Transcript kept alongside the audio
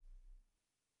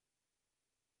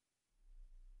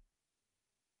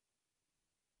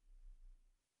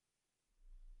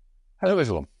Hello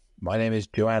everyone, my name is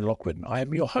Joanne Lockwood and I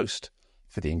am your host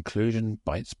for the Inclusion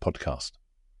Bites podcast.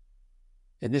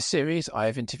 In this series, I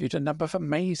have interviewed a number of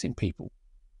amazing people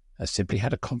and simply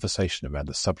had a conversation around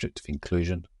the subject of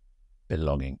inclusion,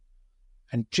 belonging,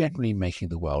 and generally making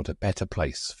the world a better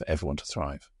place for everyone to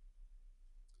thrive.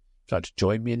 If you'd like to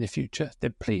join me in the future,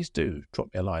 then please do drop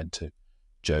me a line to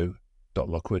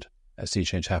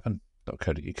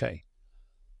joe.lockwood@seechangehappen.co.uk.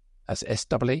 That's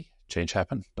S-E-E,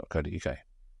 changehappen.co.uk.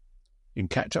 You can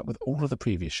catch up with all of the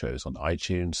previous shows on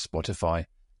iTunes, Spotify,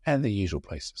 and the usual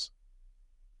places.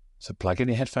 So plug in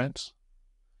your headphones,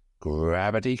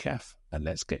 grab a decaf, and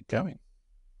let's get going.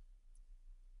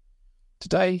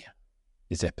 Today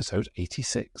is episode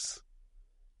 86,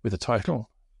 with the title,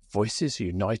 Voices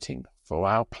Uniting for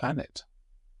Our Planet.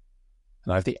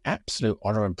 And I have the absolute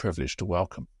honour and privilege to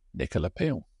welcome Nicola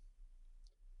Peel.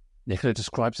 Nicola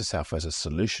describes herself as a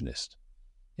solutionist,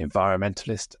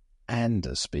 environmentalist, and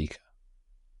a speaker.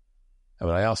 And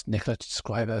when I asked Nicola to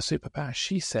describe her superpower,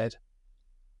 she said,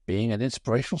 being an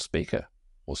inspirational speaker,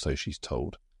 or so she's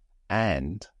told,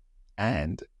 and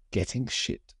getting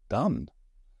shit done.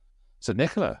 So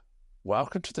Nicola,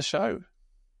 welcome to the show.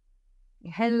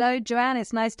 Hello, Joanne.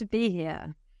 It's nice to be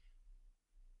here.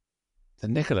 So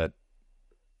Nicola,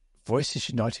 Voices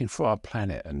Uniting for Our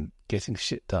Planet and getting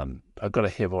shit done. I've got to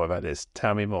hear more about this.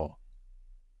 Tell me more.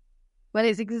 Well,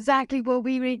 it's exactly what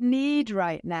we need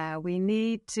right now. We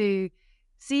need to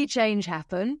see change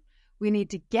happen. We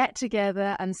need to get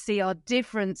together and see our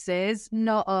differences,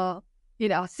 not our,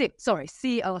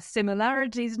 see our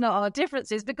similarities, not our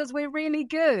differences, because we're really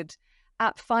good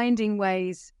at finding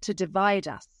ways to divide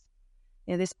us.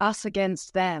 This us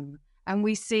against them. And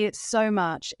we see it so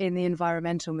much in the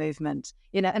environmental movement.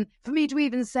 And for me to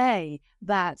even say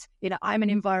that, I'm an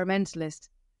environmentalist,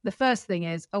 the first thing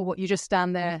is, oh, what, you just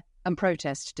stand there and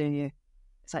protest, do you?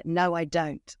 It's like, no, I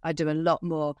don't. I do a lot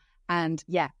more. And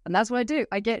that's what I do.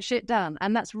 I get shit done.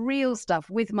 And that's real stuff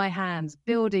with my hands,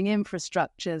 building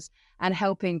infrastructures and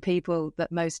helping people that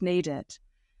most need it.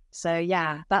 So,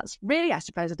 that's really, I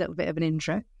suppose, a little bit of an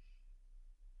intro.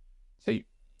 So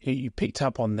you picked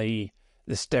up on the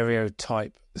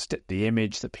stereotype, the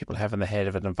image that people have in the head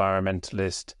of an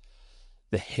environmentalist,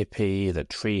 the hippie, the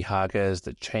tree huggers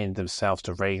that chain themselves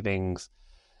to railings.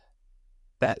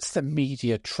 That's the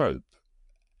media trope.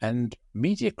 And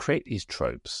media create these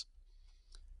tropes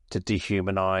to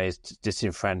dehumanize, to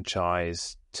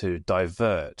disenfranchise, to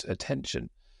divert attention.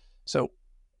 So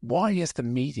why is the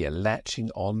media latching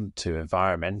on to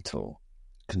environmental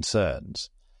concerns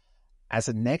as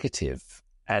a negative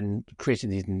and creating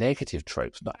these negative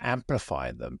tropes, not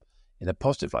amplifying them in a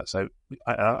positive light? So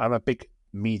I'm a big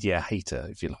media hater,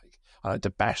 if you like. I like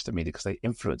to bash the media because they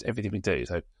influence everything we do.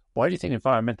 So why do you think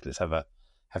environmentalists have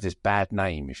this bad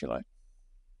name, if you like?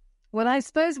 Well, I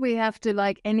suppose we have to,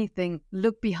 like anything,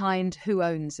 look behind who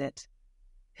owns it,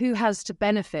 who has to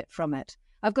benefit from it.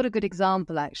 I've got a good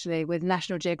example, actually, with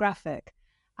National Geographic.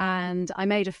 And I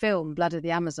made a film, Blood of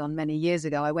the Amazon, many years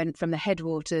ago. I went from the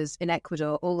headwaters in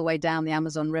Ecuador all the way down the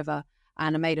Amazon River,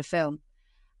 and I made a film.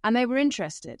 And they were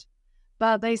interested.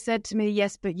 But they said to me,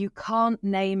 yes, but you can't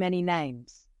name any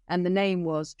names. And the name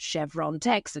was Chevron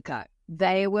Texaco.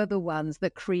 They were the ones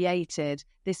that created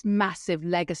this massive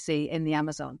legacy in the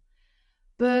Amazon.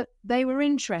 But they were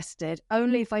interested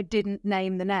only if I didn't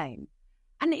name the name.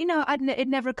 And, it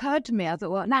never occurred to me. I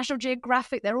thought, well, National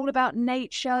Geographic, they're all about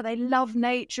nature. They love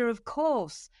nature. Of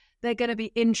course, they're going to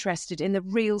be interested in the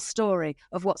real story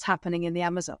of what's happening in the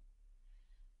Amazon.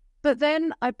 But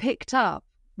then I picked up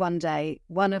one day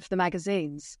one of the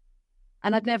magazines,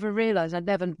 and I'd never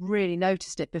really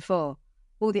noticed it before.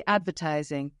 All the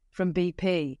advertising from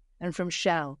BP and from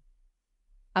Shell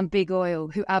and Big Oil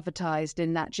who advertised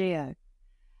in Nat Geo.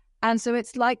 And so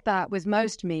it's like that with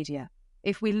most media.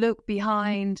 If we look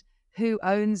behind who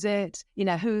owns it,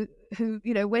 who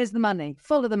where's the money?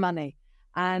 Follow the money.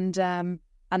 And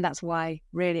that's why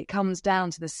really it comes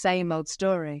down to the same old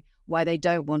story, why they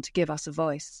don't want to give us a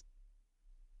voice.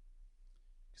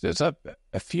 So it's a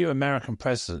few American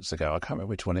presidents ago, I can't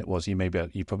remember which one it was, you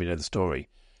probably know the story,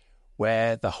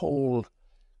 where the whole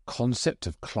concept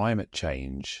of climate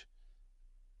change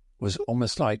was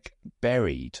almost like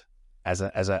buried as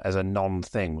a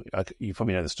non-thing. You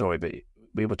probably know the story, but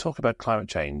we were talking about climate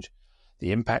change,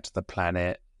 the impact of the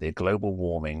planet, the global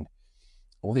warming.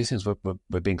 All these things were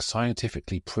being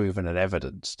scientifically proven and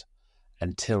evidenced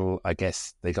until, I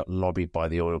guess, they got lobbied by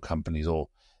the oil companies or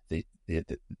the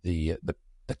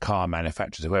car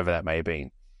manufacturers, whoever that may have been.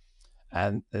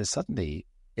 And suddenly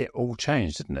it all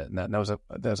changed, didn't it? And there was a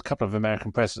couple of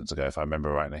American presidents ago, if I remember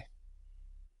rightly.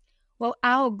 Well,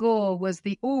 Al Gore was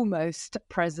the almost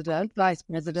vice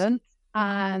president,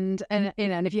 And and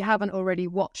if you haven't already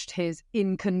watched his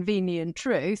Inconvenient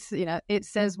Truth, it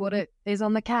says what it is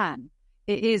on the can.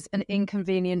 It is an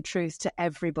inconvenient truth to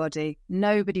everybody.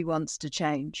 Nobody wants to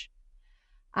change.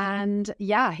 And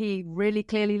yeah, he really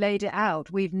clearly laid it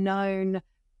out. We've known,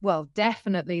 well,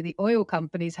 definitely the oil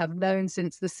companies have known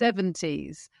since the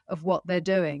 70s of what they're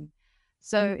doing.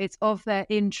 So it's of their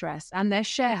interest and their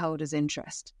shareholders'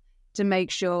 interest to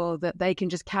make sure that they can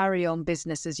just carry on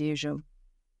business as usual.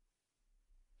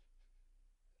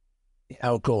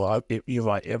 Al Gore, you're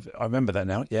right. I remember that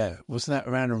now. Yeah. Wasn't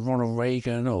that around Ronald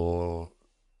Reagan or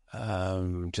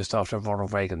just after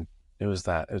Ronald Reagan? It was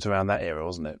around that era,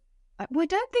 wasn't it? Well, I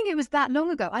don't think it was that long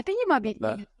ago. I think you might be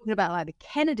talking about like the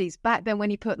Kennedys back then when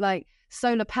he put like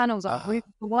solar panels on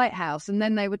the White House, and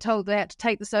then they were told they had to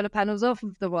take the solar panels off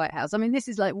of the White House. I mean, this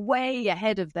is like way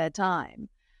ahead of their time.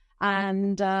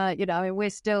 And, we're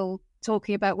still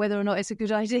talking about whether or not it's a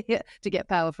good idea to get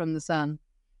power from the sun.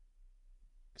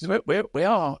 Because we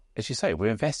are, as you say, we're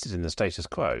invested in the status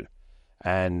quo,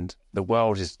 and the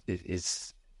world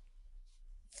is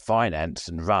financed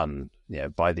and run,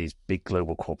 by these big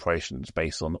global corporations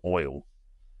based on oil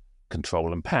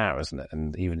control and power, isn't it?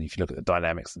 And even if you look at the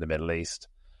dynamics in the Middle East,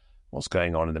 what's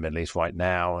going on in the Middle East right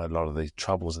now, a lot of the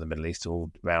troubles in the Middle East are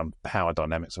all around power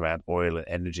dynamics, around oil and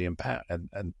energy and power. And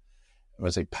when I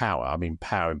say power, I mean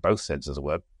power in both senses of the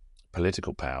word,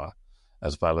 political power,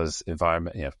 as well as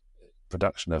environment,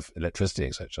 production of electricity,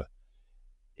 etc.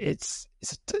 It's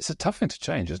a tough thing to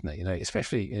change, isn't it?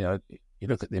 Especially you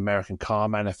look at the American car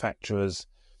manufacturers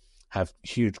have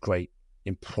huge, great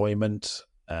employment.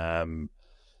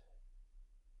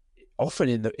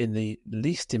 Often in the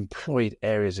least employed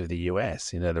areas of the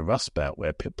US, the Rust Belt,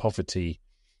 where poverty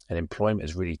and employment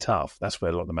is really tough. That's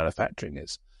where a lot of the manufacturing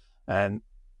is, and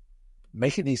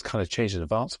making these kind of changes and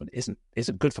advancement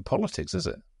isn't good for politics, is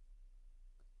it?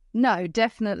 No,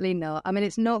 definitely not. I mean,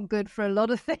 it's not good for a lot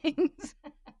of things.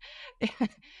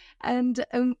 And,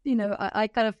 I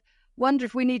kind of wonder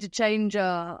if we need to change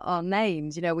our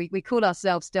names. We call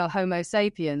ourselves still Homo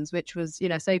sapiens, which was,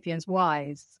 sapiens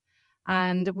wise.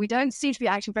 And we don't seem to be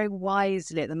acting very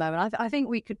wisely at the moment. I think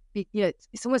we could be,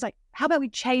 it's almost like, how about we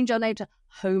change our name to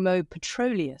Homo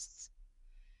Petroleus?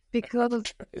 Because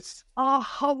our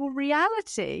whole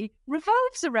reality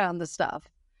revolves around the stuff.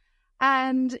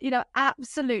 And,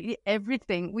 absolutely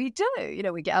everything we do,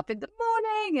 we get up in the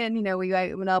morning and, we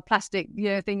open our plastic,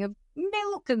 thing of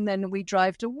milk, and then we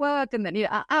drive to work, and then,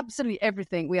 absolutely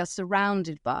everything we are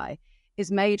surrounded by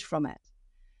is made from it.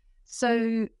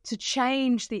 So to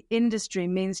change the industry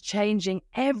means changing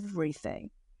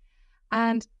everything.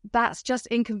 And that's just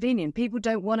inconvenient. People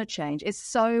don't want to change. It's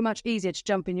so much easier to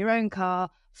jump in your own car,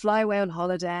 fly away on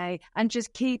holiday, and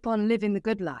just keep on living the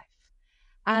good life.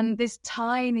 And this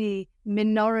tiny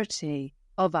minority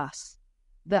of us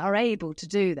that are able to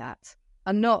do that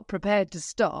are not prepared to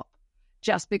stop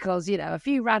just because, a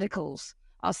few radicals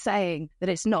are saying that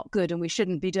it's not good and we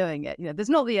shouldn't be doing it. There's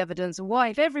not the evidence. Why,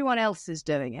 if everyone else is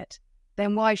doing it,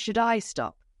 then why should I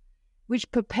stop?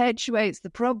 Which perpetuates the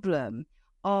problem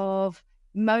of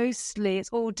mostly it's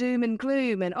all doom and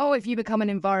gloom. And, if you become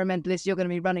an environmentalist, you're going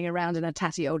to be running around in a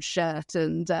tatty old shirt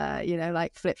and,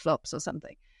 like flip-flops or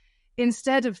something.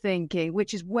 Instead of thinking,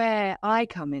 which is where I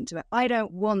come into it, I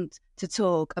don't want to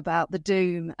talk about the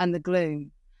doom and the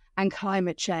gloom and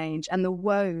climate change and the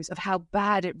woes of how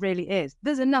bad it really is.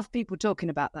 There's enough people talking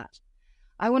about that.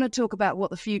 I want to talk about what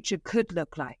the future could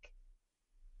look like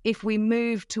if we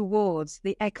move towards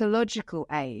the ecological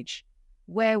age,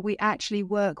 where we actually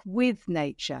work with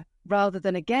nature rather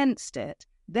than against it.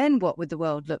 Then what would the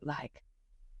world look like?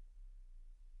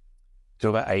 Talk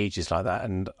about ages like that,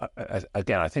 and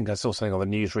again, I think I saw something on the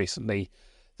news recently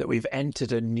that we've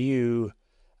entered a new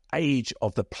age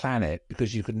of the planet,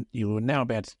 because you will now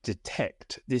be able to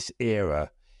detect this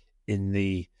era in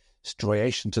the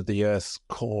striations of the Earth's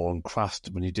core and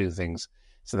crust when you do things.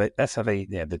 So that's how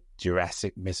the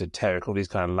Jurassic, Mesoteric, all these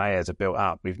kind of layers are built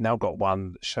up. We've now got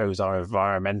one that shows our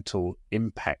environmental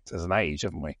impact as an age,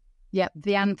 haven't we? Yeah,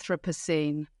 the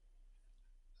Anthropocene.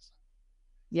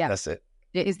 Yeah, that's it.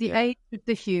 It is the age of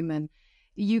the human.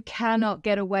 You cannot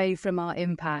get away from our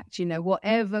impact.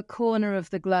 Whatever corner of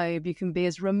the globe, you can be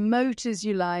as remote as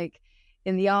you like,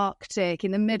 in the Arctic,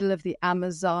 in the middle of the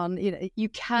Amazon. You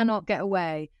cannot get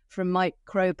away from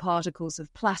microparticles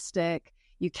of plastic.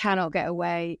 You cannot get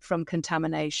away from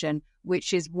contamination,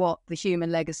 which is what the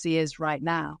human legacy is right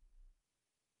now.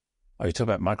 Oh, you talk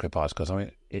about microparticles. I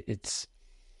mean,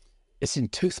 it's in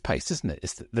toothpaste, isn't it?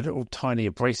 It's the little tiny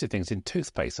abrasive things in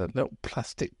toothpaste, the little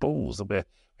plastic balls that we're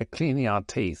cleaning our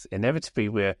teeth. Inevitably,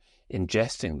 we're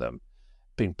ingesting them,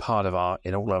 being part of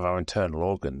in all of our internal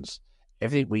organs.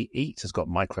 everything we eat has got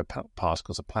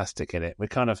microparticles of plastic in it. We're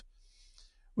going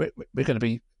to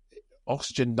be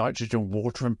oxygen, nitrogen,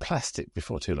 water, and plastic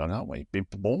before too long, aren't we? Be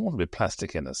born with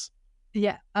plastic in us.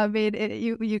 Yeah, I mean,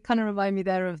 you kind of remind me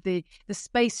there of the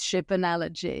spaceship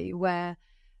analogy, where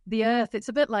the Earth, it's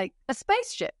a bit like a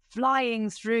spaceship flying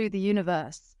through the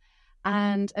universe,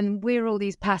 and we're all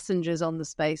these passengers on the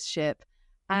spaceship,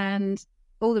 and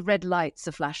all the red lights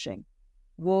are flashing: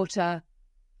 water,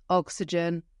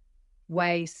 oxygen,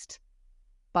 waste,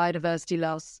 biodiversity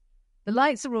loss. The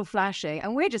lights are all flashing,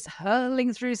 and we're just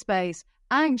hurling through space,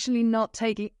 actually not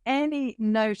taking any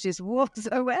notice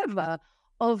whatsoever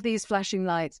of these flashing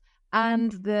lights.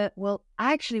 And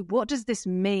actually, what does this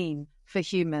mean for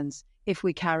humans if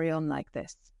we carry on like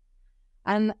this?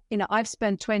 And, I've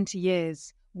spent 20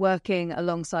 years working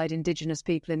alongside Indigenous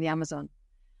people in the Amazon.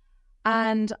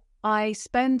 And I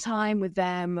spend time with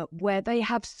them where they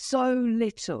have so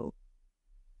little,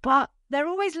 but they're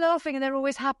always laughing and they're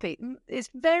always happy.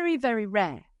 It's very, very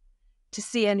rare to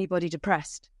see anybody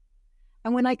depressed.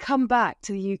 And when I come back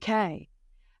to the UK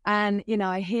and,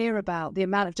 I hear about the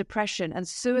amount of depression and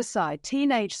suicide,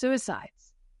 teenage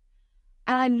suicides,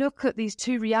 and I look at these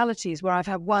two realities where I've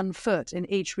had one foot in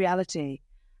each reality,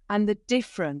 and the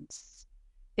difference,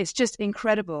 it's just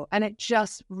incredible. And it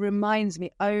just reminds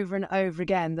me over and over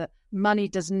again that money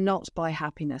does not buy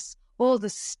happiness. All the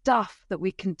stuff that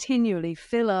we continually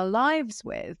fill our lives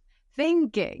with,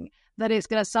 thinking that it's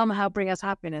going to somehow bring us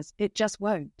happiness, it just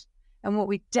won't. And what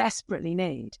we desperately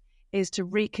need is to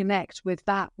reconnect with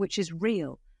that which is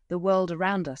real, the world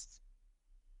around us.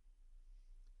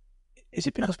 Is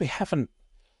it because we haven't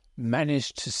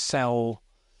managed to sell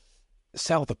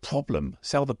the problem,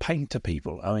 sell the pain to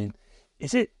people? I mean,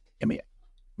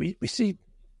 we see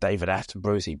David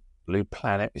Attenborough, we see Blue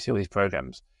Planet, we see all these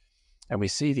programs, and we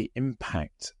see the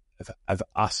impact of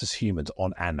us as humans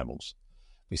on animals.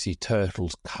 We see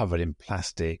turtles covered in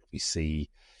plastic. We see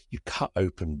you cut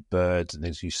open birds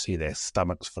and you see their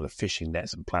stomachs full of fishing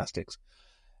nets and plastics.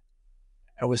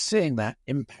 And we're seeing that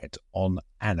impact on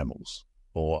animals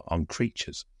or on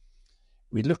creatures.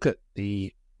 We look at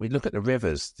the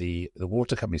rivers, the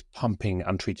water companies pumping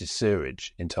untreated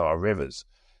sewage into our rivers.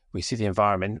 We see the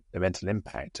environmental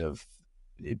impact of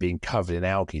it being covered in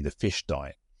algae, the fish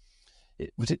dying.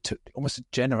 It took almost a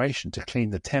generation to clean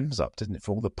the Thames up, didn't it,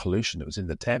 for all the pollution that was in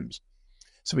the Thames.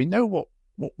 So we know what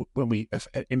when we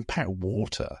impact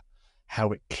water,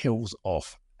 how it kills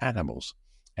off animals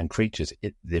and creatures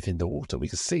that live in the water. We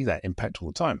can see that impact all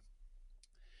the time.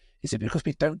 Is it because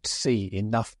we don't see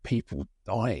enough people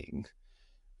dying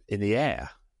in the air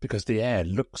because the air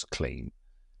looks clean?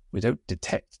 We don't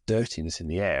detect dirtiness in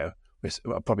the air.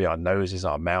 Probably our noses,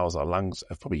 our mouths, our lungs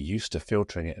are probably used to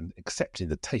filtering it and accepting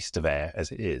the taste of air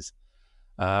as it is.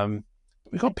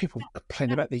 We've got people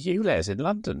complaining about the ULEZ in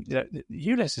London. The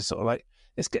ULEZ is sort of like,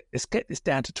 let's get this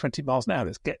down to 20 miles an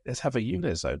hour. Let's have a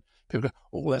ULEZ zone. People go,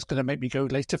 oh, that's going to make me go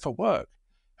later for work.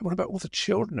 And what about all the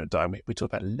children that are dying? We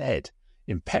talk about lead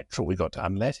in petrol. We got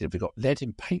unleaded. We got lead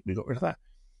in paint. We got rid of that.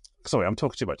 Sorry, I'm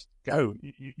talking too much. Go,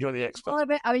 you're the expert.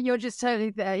 Well, I mean, you're just totally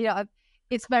there.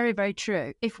 It's very, very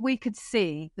true. If we could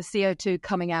see the CO2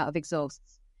 coming out of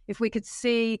exhausts, if we could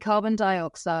see carbon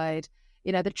dioxide,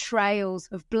 the trails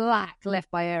of black left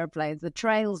by airplanes, the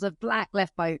trails of black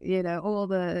left by, all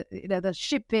the, the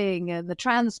shipping and the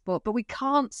transport, but we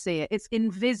can't see it. It's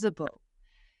invisible.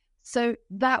 So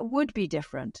that would be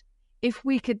different if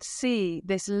we could see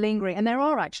this lingering. And there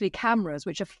are actually cameras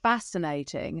which are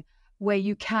fascinating where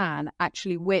you can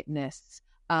actually witness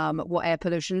what air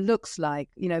pollution looks like,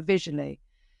 visually.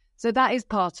 So that is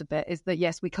part of it, is that,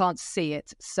 yes, we can't see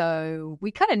it. So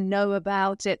we kind of know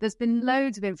about it. There's been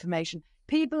loads of information.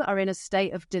 People are in a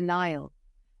state of denial.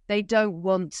 They don't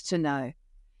want to know.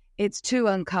 It's too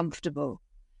uncomfortable.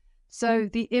 So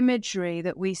the imagery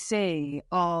that we see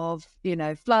of,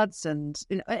 floods and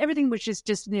everything which is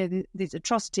just, these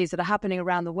atrocities that are happening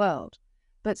around the world.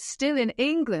 But still in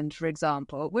England, for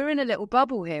example, we're in a little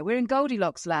bubble here. We're in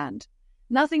Goldilocks land.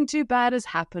 Nothing too bad has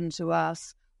happened to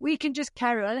us. We can just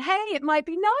carry on. And hey, it might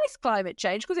be nice climate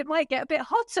change because it might get a bit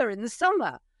hotter in the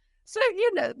summer. So,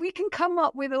 we can come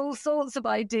up with all sorts of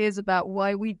ideas about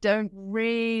why we don't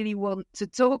really want to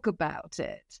talk about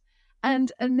it.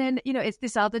 And then, it's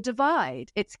this other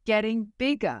divide. It's getting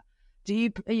bigger.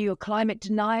 Are you a climate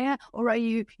denier or are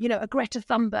you, a Greta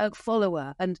Thunberg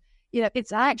follower? And,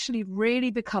 it's actually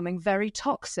really becoming very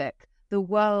toxic, the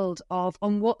world of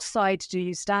on what side do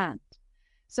you stand?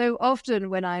 So often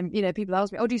when people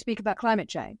ask me, oh, do you speak about climate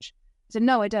change? I said,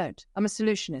 no, I don't. I'm a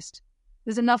solutionist.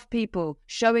 There's enough people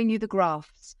showing you the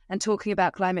graphs and talking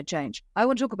about climate change. I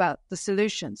want to talk about the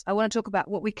solutions. I want to talk about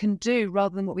what we can do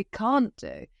rather than what we can't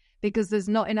do, because there's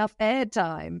not enough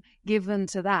airtime given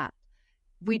to that.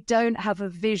 We don't have a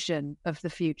vision of the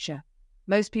future.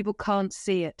 Most people can't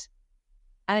see it.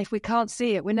 And if we can't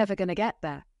see it, we're never going to get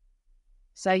there.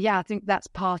 So, yeah, I think that's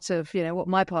part of, what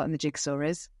my part in the jigsaw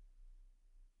is.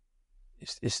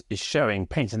 It's showing,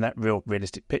 painting that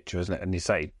realistic picture, isn't it? And you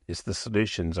say it's the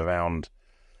solutions around,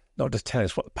 not just telling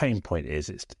us what the pain point is.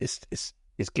 It's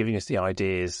giving us the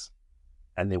ideas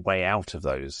and the way out of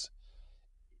those.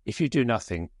 If you do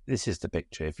nothing, this is the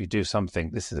picture. If you do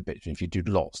something, this is the picture. If you do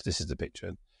lots, this is the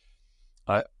picture.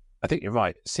 I think you're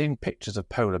right. Seeing pictures of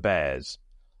polar bears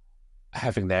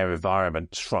having their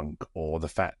environment shrunk, or the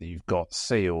fact that you've got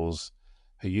seals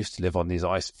who used to live on these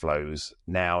ice floes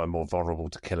now are more vulnerable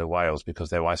to killer whales because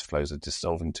their ice floes are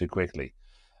dissolving too quickly.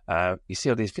 You see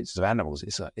all these pictures of animals.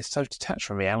 It's so detached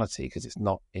from reality because it's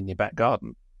not in your back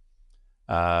garden.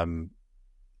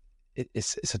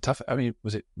 It's a tough. I mean,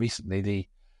 was it recently the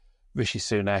Rishi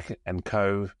Sunak and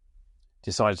co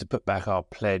decided to put back our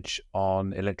pledge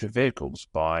on electric vehicles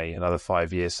by another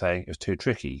 5 years, saying it was too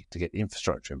tricky to get the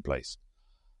infrastructure in place.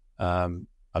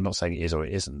 I'm not saying it is or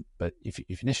it isn't, but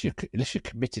unless you're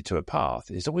committed to a path,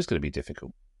 it's always going to be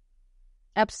difficult.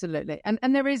 Absolutely.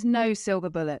 And there is no silver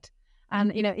bullet.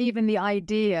 And, even the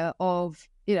idea of,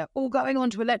 all going on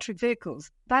to electric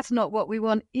vehicles, that's not what we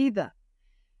want either.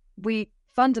 We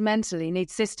fundamentally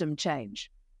need system change.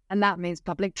 And that means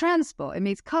public transport. It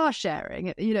means car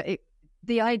sharing.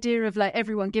 The idea of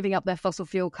everyone giving up their fossil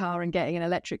fuel car and getting an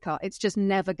electric car, it's just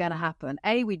never going to happen.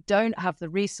 We don't have the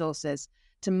resources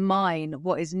to mine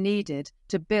what is needed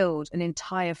to build an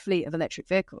entire fleet of electric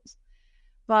vehicles.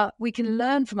 But we can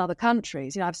learn from other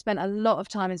countries. I've spent a lot of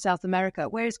time in South America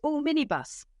where it's all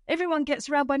minibus. Everyone gets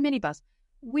around by minibus.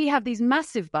 We have these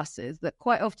massive buses that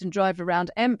quite often drive around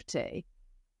empty.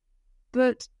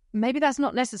 But maybe that's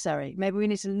not necessary. Maybe we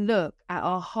need to look at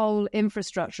our whole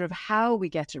infrastructure of how we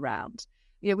get around.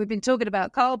 We've been talking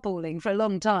about carpooling for a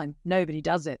long time. Nobody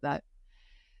does it, though.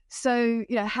 So,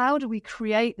 how do we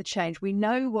create the change? We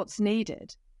know what's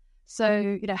needed.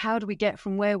 So, how do we get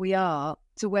from where we are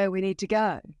to where we need to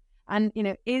go? And,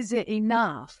 is it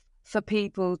enough for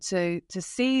people to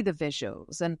see the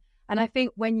visuals? And I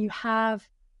think when you have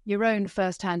your own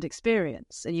first-hand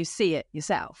experience and you see it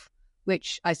yourself,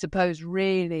 which I suppose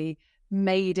really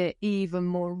made it even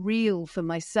more real for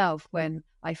myself when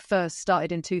I first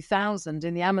started in 2000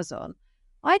 in the Amazon.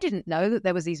 I didn't know that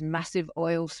there was these massive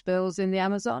oil spills in the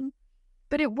Amazon,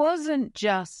 but it wasn't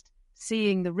just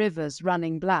seeing the rivers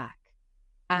running black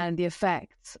and the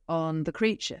effects on the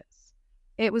creatures.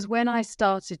 It was when I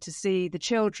started to see the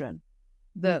children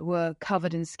that were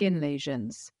covered in skin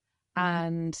lesions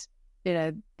and,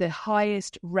 the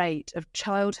highest rate of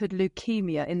childhood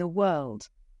leukemia in the world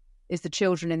is the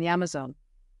children in the Amazon.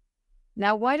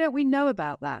 Now, why don't we know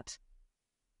about that?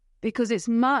 Because it's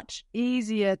much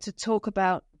easier to talk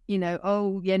about,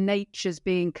 nature's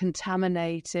being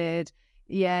contaminated.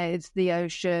 Yeah, it's the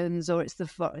oceans or it's the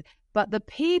forest. But the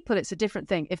people, it's a different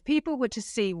thing. If people were to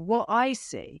see what I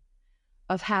see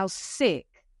of how sick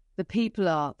the people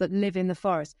are that live in the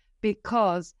forest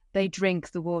because they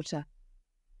drink the water,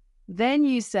 then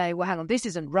you say, well, hang on, this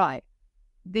isn't right.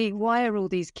 Why are all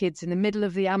these kids in the middle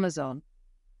of the Amazon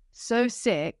so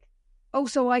sick? Oh,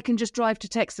 so I can just drive to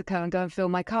Texaco and go and fill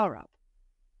my car up.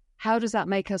 How does that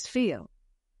make us feel?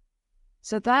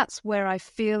 So that's where I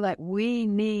feel like we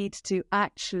need to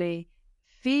actually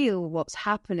feel what's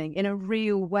happening in a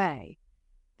real way.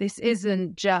 This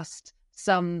isn't just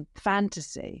some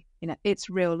fantasy. It's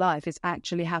real life. It's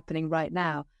actually happening right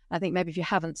now. I think maybe if you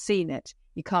haven't seen it,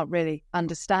 you can't really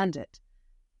understand it.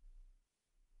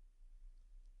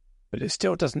 But it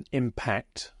still doesn't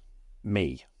impact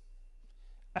me.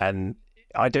 And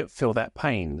I don't feel that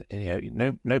pain,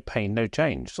 no pain, no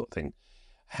change sort of thing.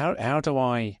 How do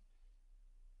I,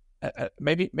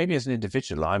 maybe as an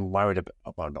individual, I'm worried about,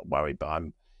 well, not worried, but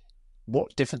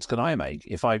what difference can I make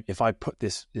if I put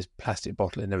this plastic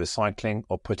bottle in the recycling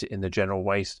or put it in the general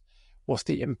waste? What's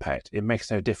the impact? It makes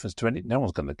no difference to no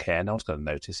one's going to care. No one's going to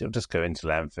notice. It'll just go into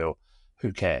landfill.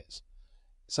 Who cares?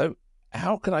 So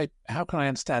how can I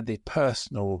understand the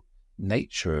personal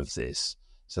nature of this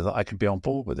so that I can be on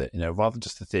board with it? Rather than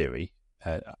just the theory.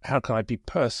 How can I be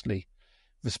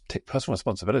take personal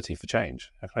responsibility for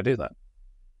change? How can I do that?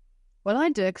 Well, I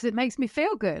do because it makes me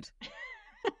feel good.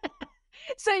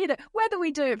 So, whether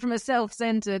we do it from a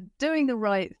self-centered, doing the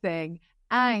right thing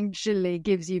actually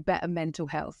gives you better mental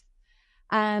health.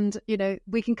 And,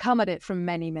 we can come at it from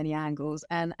many, many angles.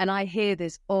 And I hear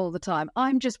this all the time.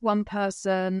 I'm just one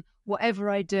person. Whatever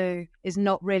I do is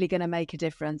not really going to make a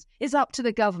difference. It's up to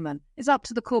the government. It's up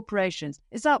to the corporations.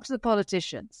 It's up to the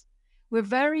politicians. We're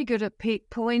very good at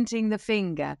pointing the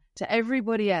finger to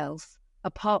everybody else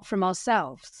apart from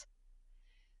ourselves.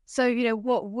 So,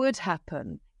 what would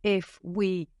happen if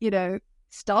we,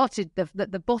 started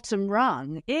the bottom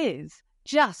rung is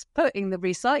just putting the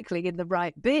recycling in the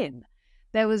right bin.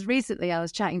 There was recently, I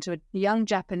was chatting to a young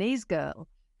Japanese girl,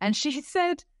 and she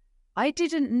said, I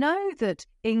didn't know that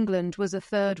England was a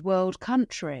third world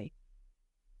country.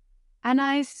 And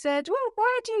I said, well,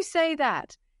 why do you say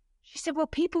that? She said, well,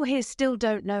 people here still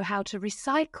don't know how to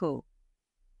recycle.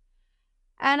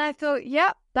 And I thought,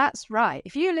 yep, that's right.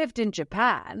 If you lived in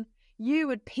Japan, you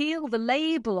would peel the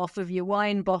label off of your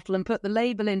wine bottle and put the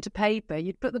label into paper.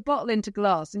 You'd put the bottle into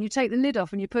glass and you take the lid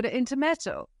off and you put it into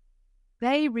metal.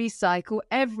 They recycle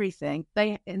everything.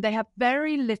 They have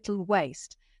very little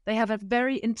waste. They have a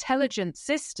very intelligent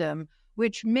system,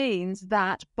 which means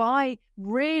that by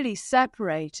really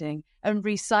separating and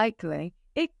recycling,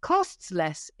 it costs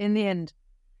less in the end.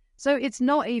 So it's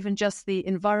not even just the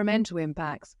environmental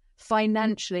impacts.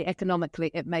 Financially,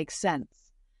 economically, it makes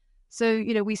sense. So,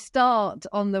 we start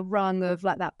on the rung of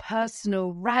like that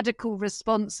personal, radical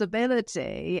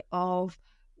responsibility of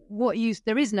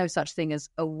there is no such thing as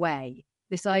away.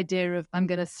 This idea of I'm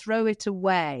going to throw it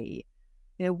away.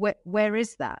 Where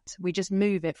is that? We just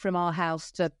move it from our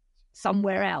house to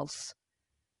somewhere else.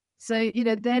 So,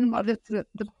 then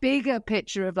the bigger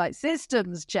picture of like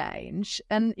systems change.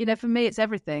 And, for me, it's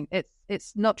everything.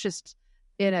 It's not just,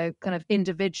 kind of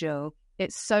individual.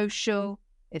 It's social,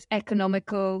 it's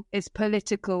economical, it's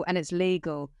political, and it's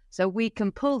legal. So we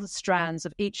can pull the strands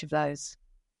of each of those.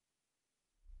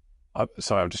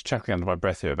 Sorry, I'm just chuckling under my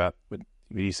breath here about when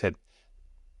you said,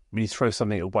 when you throw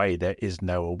something away, there is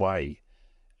no away.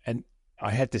 And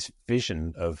I had this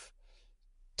vision of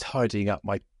tidying up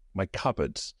my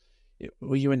cupboards.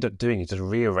 What you end up doing is just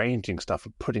rearranging stuff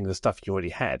and putting the stuff you already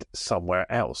had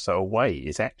somewhere else. So away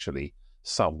is actually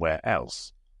somewhere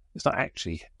else. It's not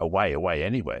actually away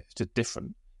anywhere. It's just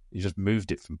different. You just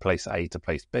moved it from place A to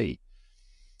place B.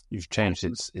 You've changed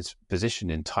its position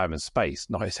in time and space,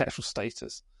 not its actual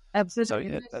status.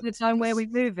 Absolutely. So, the time where we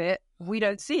move it, we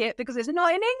don't see it because it's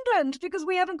not in England, because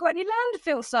we haven't got any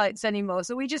landfill sites anymore.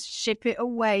 So we just ship it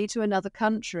away to another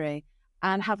country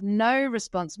and have no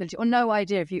responsibility or no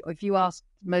idea. If you ask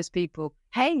most people,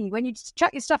 hey, when you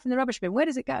chuck your stuff in the rubbish bin, where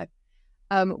does it go?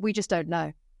 We just don't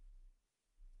know.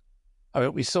 I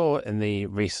mean, we saw in the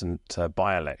recent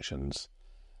by-elections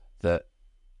that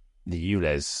the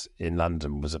ULEZ in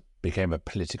London became a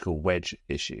political wedge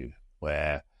issue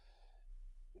where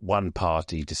one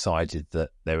party decided that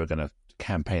they were going to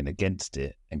campaign against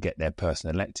it and get their person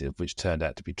elected, which turned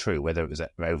out to be true, whether it was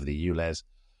over the ULEZ.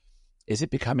 Is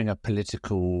it becoming a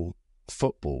political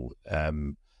football?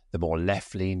 The more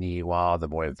left-leaning you are, the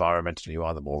more environmental you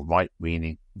are, the more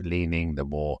right-leaning, the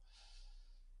more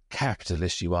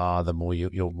capitalist you are, the more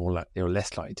you're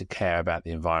less likely to care about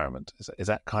the environment. Is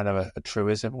that kind of a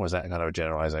truism, or is that kind of a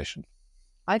generalization?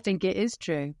 I think it is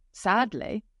true.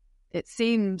 Sadly, it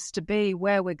seems to be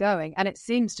where we're going, and it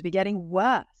seems to be getting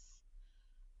worse.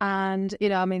 And,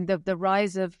 the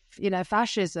rise of,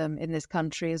 fascism in this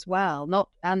country as well,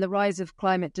 and the rise of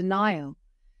climate denial.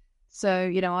 So,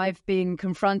 I've been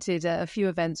confronted at a few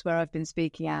events where I've been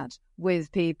speaking at with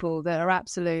people that are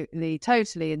absolutely,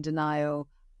 totally in denial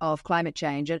of climate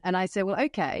change. And I say, well,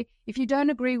 okay, if you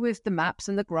don't agree with the maps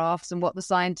and the graphs and what the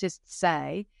scientists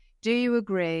say, do you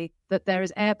agree that there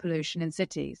is air pollution in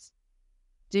cities?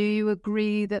 Do you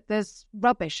agree that there's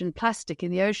rubbish and plastic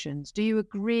in the oceans? Do you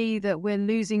agree that we're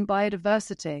losing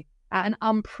biodiversity at an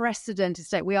unprecedented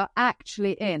state? We are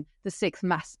actually in the sixth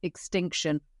mass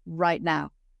extinction right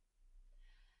now.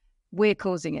 We're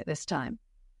causing it this time.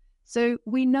 So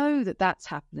we know that that's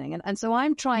happening. And so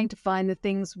I'm trying to find the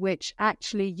things which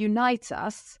actually unite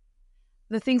us,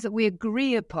 the things that we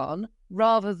agree upon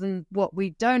rather than what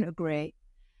we don't agree.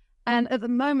 And at the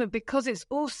moment, because it's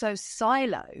all so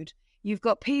siloed, you've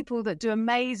got people that do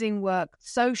amazing work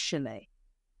socially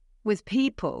with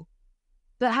people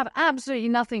that have absolutely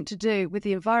nothing to do with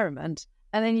the environment.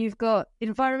 And then you've got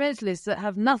environmentalists that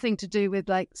have nothing to do with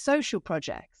like social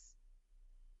projects.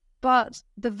 But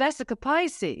the Vesica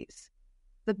Pisces,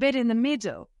 the bit in the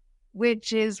middle,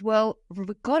 which is, well,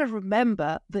 we've got to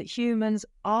remember that humans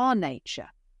are nature.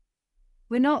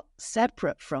 We're not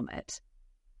separate from it.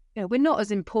 We're not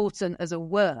as important as a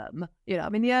worm.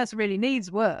 The Earth really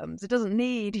needs worms. It doesn't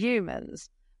need humans.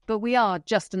 But we are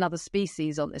just another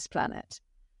species on this planet.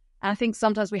 And I think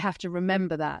sometimes we have to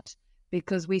remember that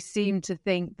because we seem to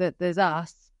think that there's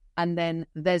us and then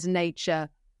there's nature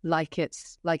like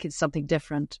it's something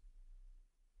different.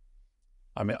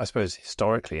 I mean, I suppose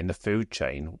historically in the food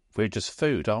chain, we're just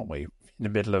food, aren't we? In the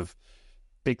middle of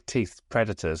big teeth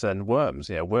predators and worms.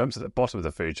 Yeah, worms at the bottom of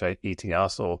the food chain eating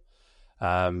us, or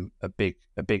a big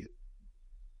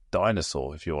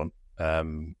dinosaur, if you want,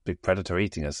 big predator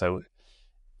eating us. So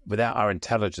without our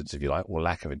intelligence, if you like, or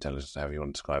lack of intelligence, however you want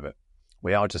to describe it,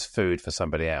 we are just food for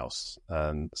somebody else.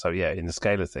 And so, yeah, in the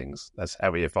scale of things, that's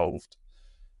how we evolved.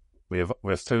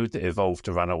 We're food that evolved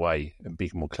to run away and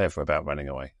be more clever about running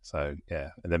away. So, yeah,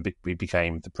 and then we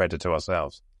became the predator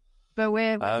ourselves. But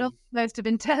we're not most of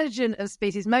intelligent of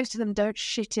species. Most of them don't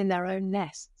shit in their own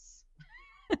nests.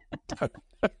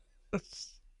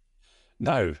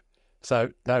 No. So,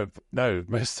 no,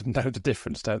 most of them know the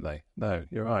difference, don't they? No,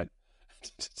 you're right.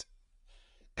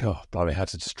 God, blimey, I had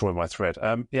to destroy my thread.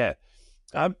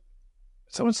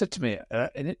 Someone said to me,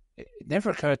 and it never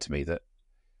occurred to me that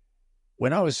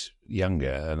when I was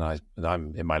younger, and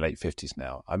I'm in my late 50s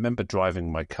now, I remember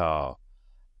driving my car,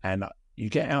 and you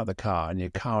get out of the car and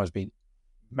your car has been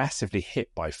massively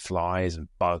hit by flies and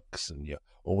bugs, and you're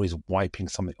always wiping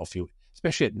something off you,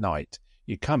 especially at night.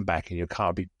 You come back and your car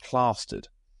will be plastered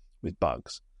with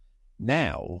bugs.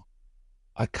 Now,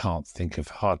 I can't think of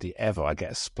hardly ever I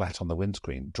get a splat on the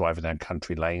windscreen driving down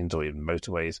country lanes or even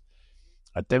motorways.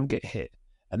 I don't get hit.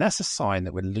 And that's a sign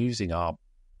that we're losing our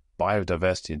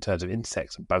biodiversity in terms of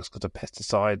insects and bugs because of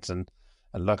pesticides and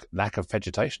lack of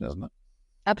vegetation, isn't it?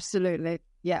 Absolutely.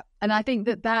 Yeah. And I think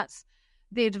that's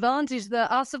the advantage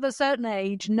that us of a certain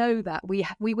age know that we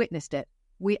witnessed it.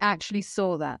 We actually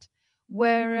saw that.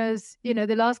 Whereas,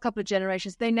 the last couple of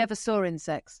generations, they never saw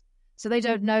insects. So they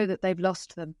don't know that they've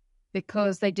lost them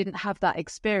because they didn't have that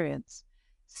experience.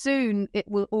 Soon it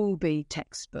will all be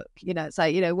textbook. It's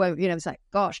like, it's like,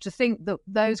 gosh, to think that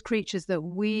those creatures that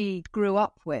we grew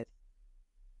up with,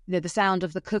 the sound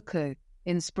of the cuckoo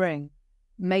in spring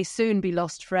may soon be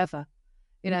lost forever.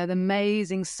 The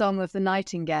amazing song of the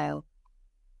nightingale.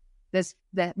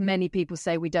 Many people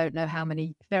say we don't know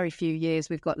very few years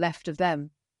we've got left of them.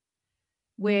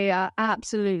 We are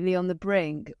absolutely on the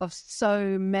brink of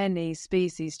so many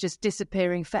species just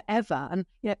disappearing forever. And,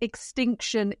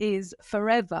 extinction is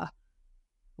forever.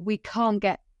 We can't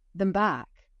get them back.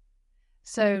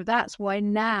 So that's why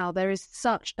now there is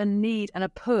such a need and a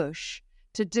push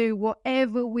to do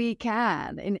whatever we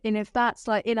can. And if that's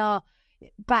like in our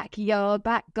backyard,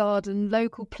 back garden,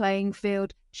 local playing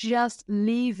field, just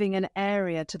leaving an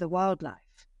area to the wildlife.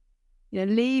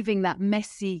 Leaving that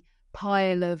messy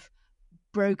pile of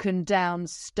broken down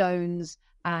stones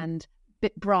and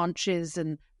bit branches,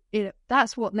 and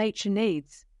that's what nature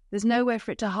needs. There's nowhere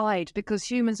for it to hide because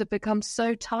humans have become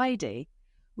so tidy.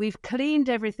 We've cleaned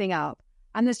everything up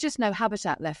and there's just no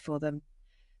habitat left for them.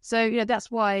 So that's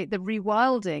why the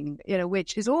rewilding,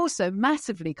 which is also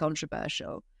massively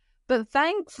controversial, but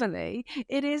thankfully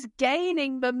it is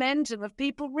gaining momentum of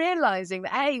people realizing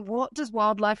that, hey, what does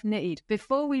wildlife need?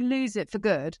 Before we lose it for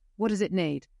good, what does it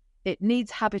need? It needs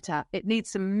habitat. It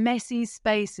needs some messy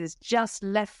spaces just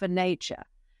left for nature.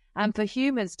 And for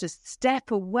humans to step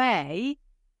away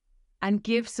and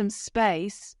give some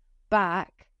space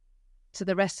back to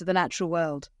the rest of the natural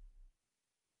world.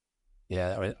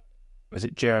 Yeah, was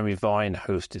it Jeremy Vine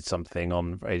hosted something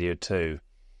on Radio 2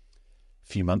 a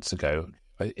few months ago?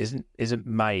 Isn't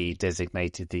May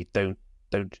designated the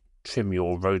don't trim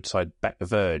your roadside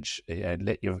verge,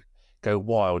 let you go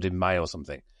wild in May or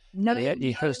something? No,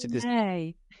 he hosted this.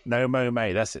 No Mo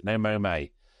May, that's it. No Mo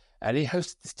May, and he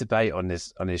hosted this debate on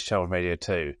his show on Radio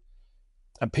 2,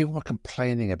 and people were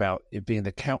complaining about it being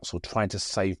the council trying to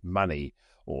save money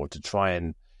or to try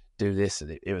and do this,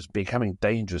 and it was becoming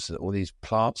dangerous that all these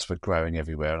plants were growing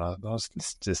everywhere. And I was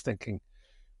just thinking,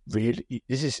 really,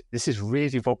 this is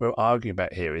really what we're arguing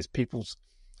about here: is people's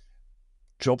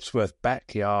Jobsworth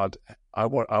backyard. I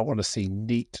want to see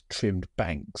neat trimmed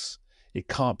banks. It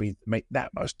can't make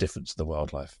that much difference to the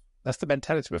wildlife. That's the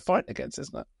mentality we're fighting against,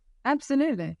 isn't it?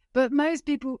 Absolutely. But most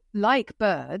people like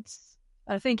birds.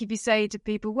 I think if you say to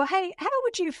people, well, hey, how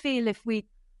would you feel if we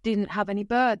didn't have any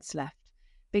birds left?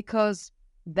 Because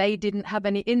they didn't have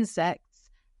any insects,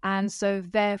 and so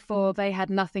therefore they had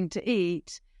nothing to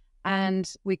eat. And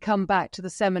we come back to the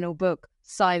seminal book,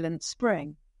 Silent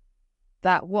Spring,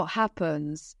 that what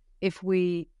happens if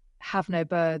we have no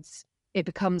birds, it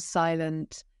becomes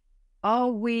silent.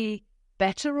 Are we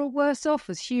better or worse off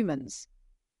as humans?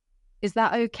 Is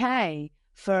that okay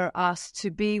for us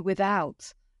to be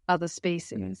without other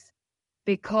species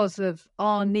because of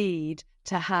our need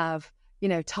to have,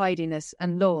 tidiness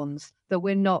and lawns, that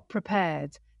we're not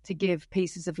prepared to give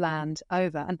pieces of land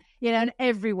over. And, and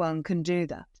everyone can do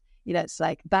that. It's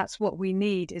like, that's what we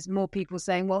need, is more people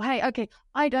saying, well, hey, okay,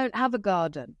 I don't have a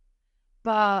garden,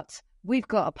 but we've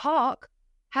got a park.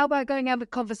 How about going and have a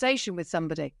conversation with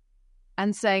somebody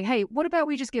and saying, hey, what about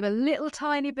we just give a little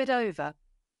tiny bit over?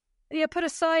 Put a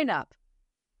sign up,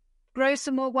 grow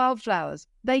some more wildflowers.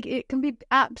 It can be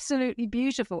absolutely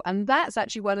beautiful. And that's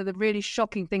actually one of the really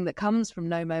shocking things that comes from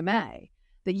No Mow May,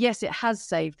 that yes, it has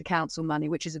saved the council money,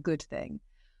 which is a good thing.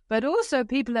 But also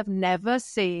people have never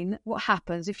seen what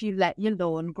happens if you let your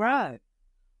lawn grow.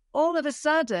 All of a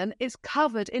sudden, it's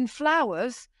covered in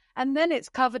flowers, and then it's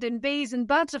covered in bees and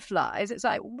butterflies. It's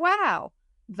like, wow,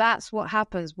 that's what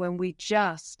happens when we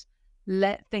just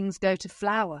let things go to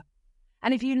flower.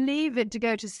 And if you leave it to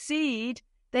go to seed,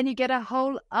 then you get a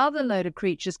whole other load of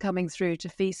creatures coming through to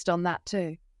feast on that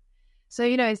too. So,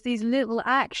 it's these little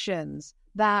actions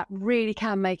that really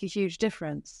can make a huge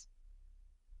difference.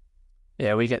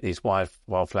 Yeah, we get these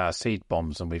wildflower seed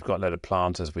bombs, and we've got a load of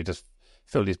planters. We just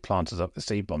fill these planters up with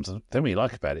seed bombs. And the thing we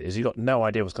like about it is you've got no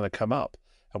idea what's going to come up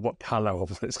and what colour or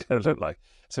what it's going to look like.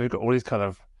 So we've got all these kind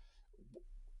of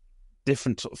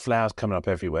different sort of flowers coming up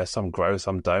everywhere. Some grow,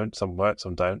 some don't, some work,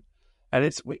 some don't.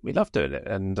 And we love doing it.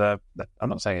 And I'm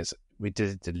not saying we did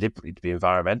it deliberately to be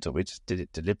environmental. We just did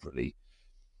it deliberately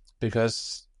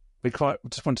because we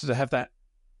just wanted to have that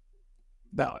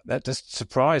just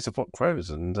surprise of what grows,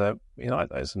 and we like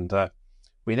those. And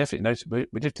we definitely noticed. We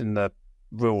lived in the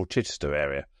rural Chichester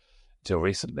area until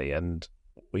recently, and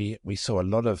we saw a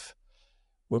lot of,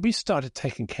 when we started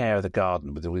taking care of the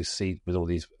garden with all these seed, with all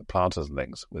these planters and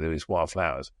things, with all these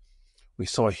wildflowers, we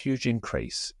saw a huge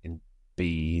increase in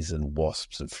bees and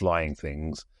wasps and flying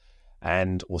things,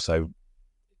 and also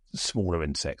smaller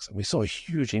insects. And we saw a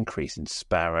huge increase in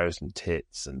sparrows and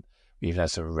tits, and we even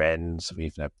had some wrens. We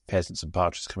even had pheasants and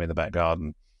partridges coming in the back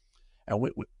garden. And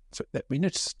we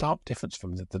noticed a stark difference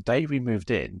from the day we moved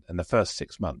in and the first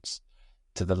 6 months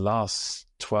to the last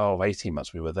 12, 18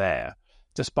 months we were there.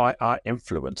 Just by our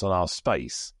influence on our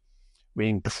space, we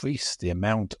increased the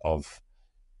amount of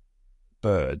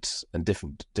birds and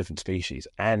different species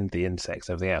and the insects,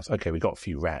 everything else. Okay, we got a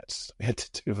few rats. We had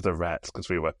to do with the rats because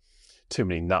we were too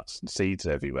many nuts and seeds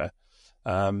everywhere.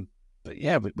 But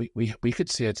yeah, we could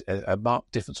see a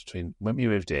marked difference between when we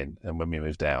moved in and when we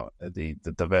moved out. The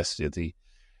diversity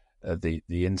of the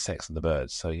insects and the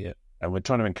birds. So yeah, and we're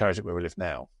trying to encourage it where we live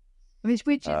now. Which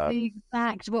is the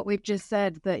exact what we've just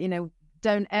said, that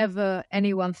don't ever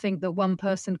anyone think that one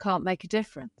person can't make a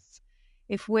difference.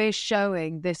 If we're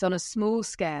showing this on a small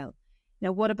scale,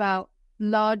 what about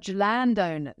large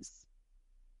landowners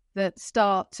that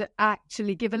start to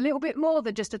actually give a little bit more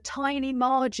than just a tiny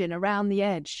margin around the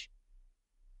edge?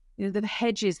 The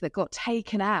hedges that got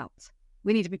taken out,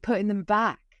 we need to be putting them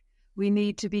back. We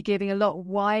need to be giving a lot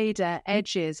wider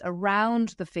edges around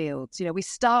the fields. We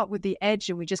start with the edge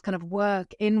and we just kind of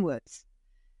work inwards.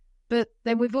 But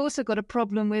then we've also got a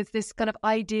problem with this kind of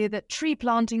idea that tree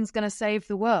planting is going to save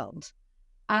the world.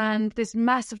 And this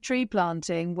massive tree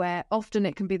planting where often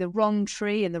it can be the wrong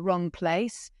tree in the wrong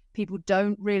place. People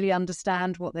don't really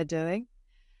understand what they're doing.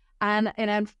 And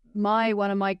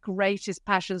one of my greatest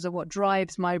passions, of what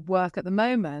drives my work at the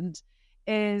moment,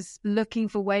 is looking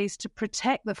for ways to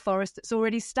protect the forest that's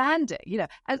already standing.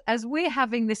 As we're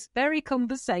having this very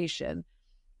conversation,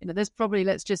 there's probably,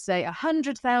 let's just say,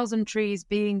 100,000 trees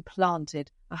being planted,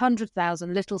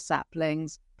 100,000 little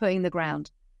saplings put in the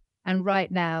ground. And right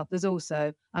now, there's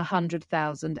also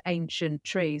 100,000 ancient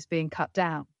trees being cut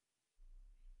down.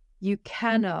 You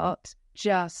cannot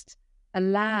just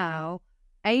allow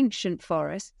ancient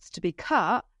forests to be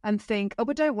cut and think, oh,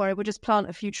 but don't worry, we'll just plant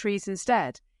a few trees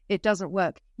instead. It doesn't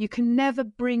work. You can never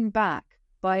bring back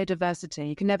biodiversity.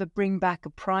 You can never bring back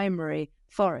a primary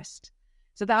forest.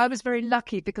 So that I was very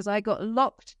lucky because I got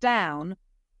locked down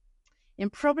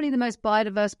in probably the most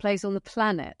biodiverse place on the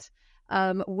planet,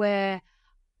 where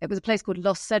it was a place called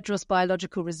Los Cedros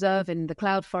Biological Reserve in the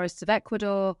cloud forests of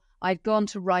Ecuador. I'd gone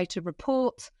to write a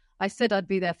report. I said I'd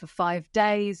be there for 5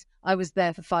 days. I was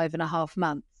there for 5.5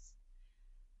 months.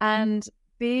 And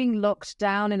being locked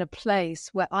down in a place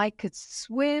where I could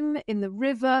swim in the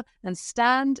river and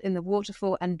stand in the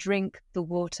waterfall and drink the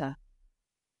water.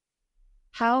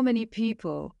 How many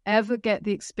people ever get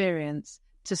the experience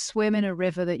to swim in a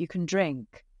river that you can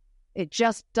drink? It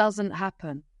just doesn't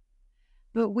happen.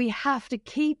 But we have to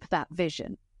keep that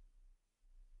vision.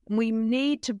 We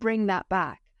need to bring that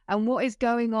back. And what is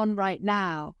going on right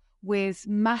now with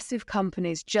massive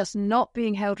companies just not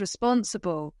being held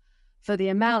responsible for the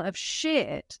amount of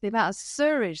shit, the amount of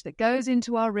sewage that goes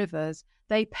into our rivers,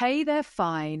 they pay their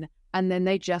fine and then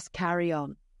they just carry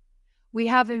on. We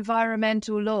have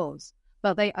environmental laws,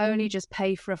 but they only just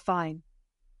pay for a fine.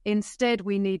 Instead,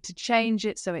 we need to change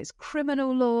it so it's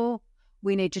criminal law.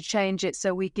 We need to change it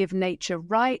so we give nature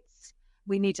rights.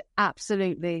 We need to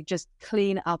absolutely just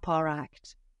clean up our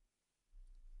act.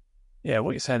 Yeah,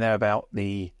 what you're saying there about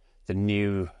the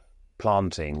new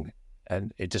planting,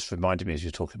 and it just reminded me as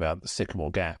you talk about the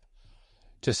Sycamore Gap,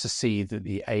 just to see that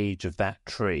the age of that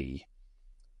tree,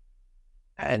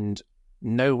 and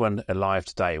no one alive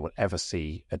today will ever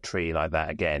see a tree like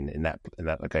that again in that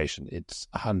location. It's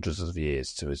hundreds of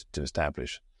years to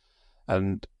establish.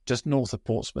 And just north of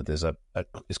Portsmouth, there's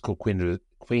it's called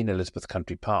Queen Elizabeth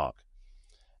Country Park,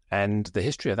 and the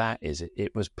history of that is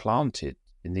it was planted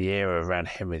in the era around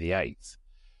Henry VIII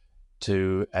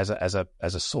as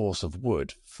a source of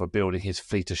wood for building his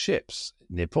fleet of ships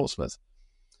near Portsmouth.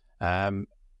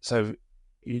 So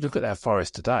you look at that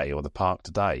forest today, or the park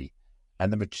today,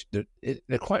 and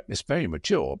it's very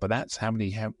mature, but that's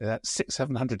that's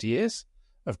 600-700 years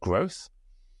of growth.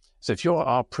 So if you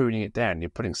are pruning it down, you're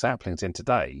putting saplings in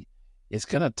today, it's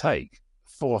going to take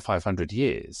 400 or 500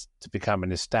 years to become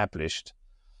an established,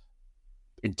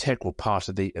 integral part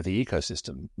of the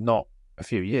ecosystem, not a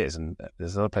few years. And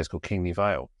there's another place called Kingly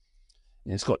Vale,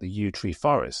 and it's got the yew tree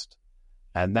forest,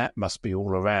 and that must be all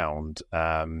around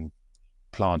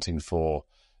planting for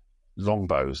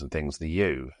longbows and things, the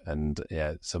yew, and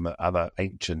some other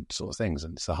ancient sort of things.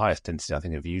 And it's the highest density, I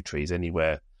think, of yew trees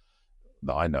anywhere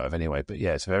that I know of anyway. But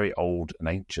yeah, it's very old and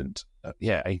ancient.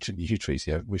 Ancient yew trees.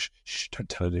 Yeah, don't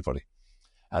tell anybody.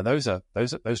 And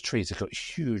those trees have got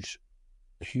huge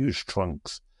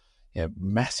trunks,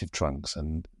 massive trunks,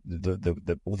 and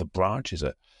all the branches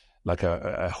are like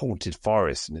a haunted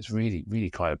forest, and it's really, really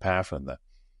kind of powerful in there.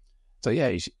 So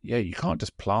you can't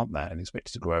just plant that and expect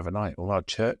it to grow overnight. All our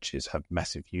churches have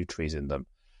massive yew trees in them,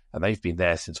 and they've been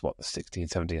there since the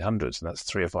 1700s, and that's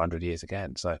 300 or 400 years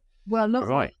again. So, well, look,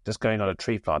 right, just going on a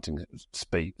tree planting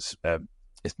speed,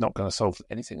 it's not going to solve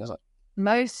anything, is it?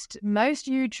 Most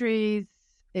yew trees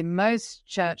in most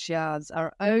churchyards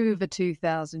are over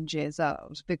 2,000 years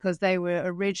old because they were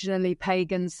originally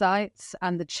pagan sites,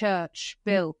 and the church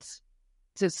built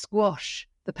to squash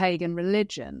the pagan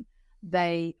religion.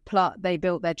 They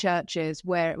built their churches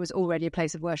where it was already a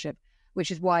place of worship,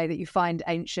 which is why that you find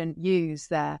ancient yews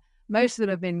there. Most of them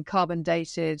have been carbon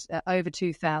dated over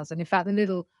 2,000. In fact,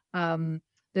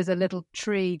 there's a little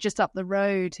tree just up the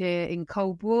road here in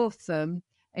Coldwatham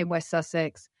in West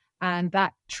Sussex, and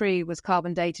that tree was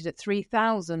carbon dated at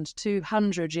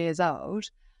 3,200 years old,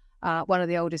 one of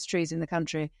the oldest trees in the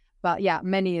country. But yeah,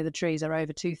 many of the trees are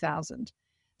over 2,000.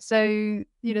 So,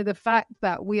 the fact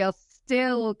that we are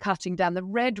still cutting down the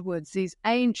redwoods, these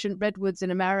ancient redwoods in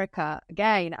America,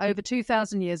 again, over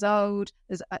 2,000 years old,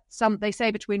 there's they say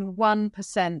between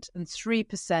 1% and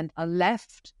 3% are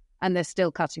left, and they're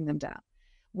still cutting them down.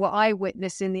 What I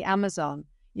witness in the Amazon,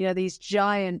 these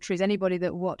giant trees, anybody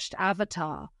that watched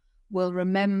Avatar will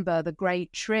remember the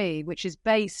great tree, which is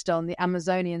based on the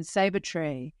Amazonian saber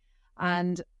tree.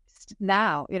 And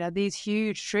now, these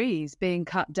huge trees being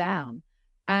cut down.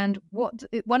 And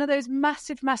one of those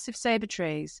massive, massive saber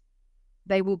trees,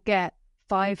 they will get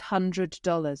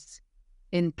 $500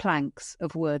 in planks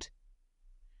of wood.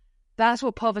 That's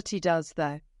what poverty does,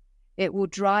 though. It will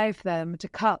drive them to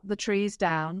cut the trees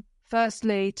down,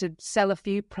 firstly to sell a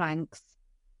few planks,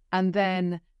 and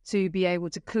then to be able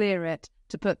to clear it,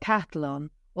 to put cattle on,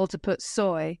 or to put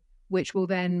soy, which will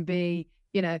then be,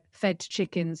 fed to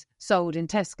chickens, sold in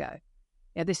Tesco.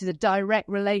 This is a direct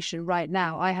relation right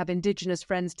now. I have Indigenous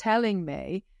friends telling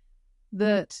me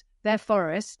that their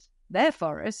forest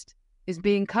is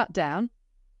being cut down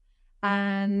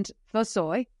and for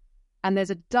soy, and there's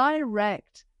a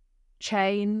direct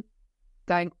chain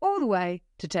going all the way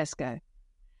to Tesco.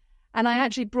 And I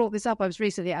actually brought this up. I was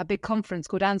recently at a big conference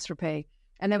called Anthropy,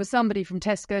 and there was somebody from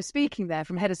Tesco speaking there,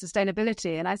 from Head of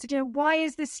Sustainability, and I said, why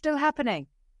is this still happening?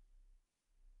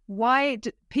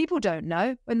 People don't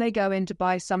know when they go in to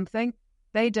buy something.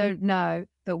 They don't know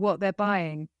that what they're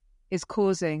buying is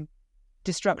causing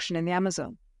destruction in the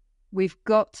Amazon. We've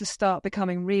got to start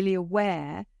becoming really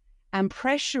aware and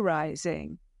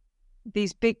pressurizing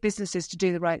these big businesses to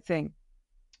do the right thing,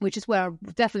 which is where I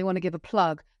definitely want to give a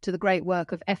plug to the great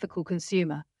work of Ethical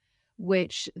Consumer,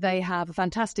 which they have a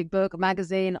fantastic book, a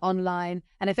magazine, online.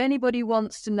 And if anybody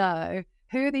wants to know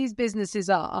who these businesses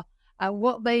are and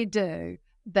what they do,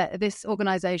 that this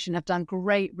organization have done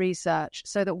great research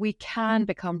so that we can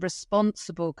become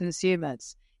responsible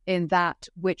consumers in that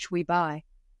which we buy.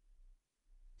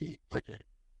 I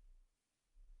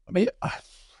mean, I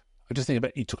just think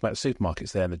about, you talk about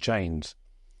supermarkets there and the chains.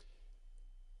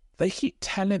 They keep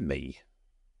telling me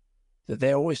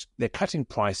that they're cutting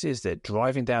prices, they're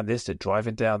driving down this, they're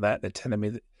driving down that, they're telling me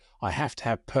that I have to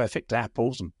have perfect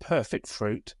apples and perfect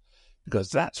fruit because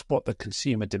that's what the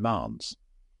consumer demands.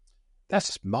 That's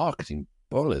just marketing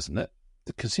bull, isn't it?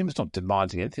 The consumer's not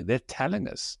demanding anything. They're telling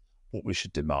us what we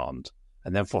should demand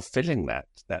and then fulfilling that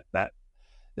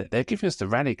they're giving us the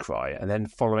rally cry and then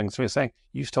following through saying,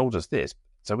 you've told us this,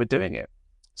 so we're doing it.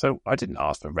 So I didn't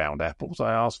ask for round apples.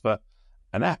 I asked for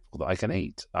an apple that I can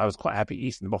eat. I was quite happy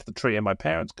eating them off the tree in my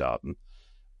parents' garden,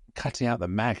 cutting out the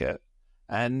maggot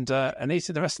and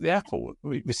eating the rest of the apple.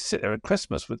 We sit there at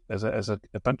Christmas as a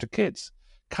bunch of kids,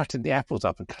 cutting the apples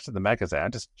up and cutting the maggots out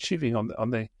and just chewing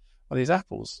on these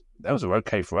apples. Those were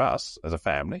okay for us as a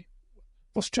family.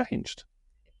 What's changed?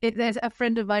 There's a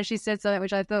friend of mine, she said something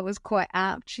which I thought was quite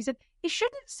apt. She said, you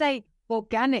shouldn't say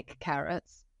organic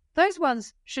carrots. Those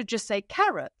ones should just say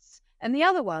carrots. And the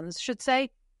other ones should say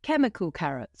chemical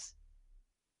carrots.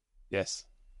 Yes,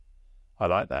 I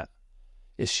like that.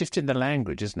 It's shifting the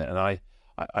language, isn't it? And I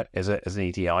as an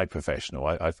EDI professional,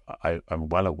 I'm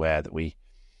well aware that we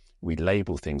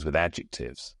label things with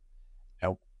adjectives,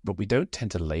 but we don't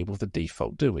tend to label the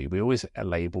default, do we? We always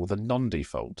label the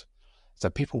non-default. So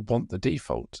people want the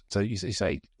default. So you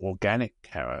say organic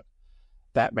carrot,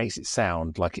 that makes it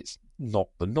sound like it's not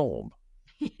the norm.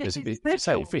 Because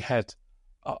if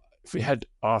we had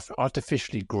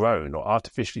artificially grown or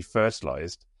artificially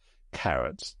fertilized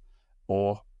carrots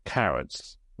or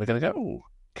carrots, we're going to go, oh,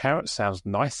 carrot sounds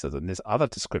nicer than this other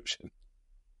description.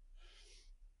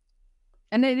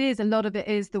 And a lot of it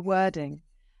is the wording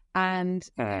and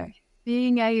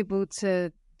being able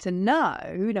to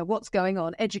know, what's going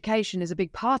on. Education is a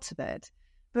big part of it,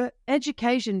 but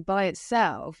education by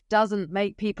itself doesn't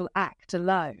make people act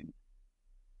alone.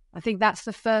 I think that's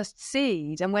the first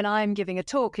seed. And when I'm giving a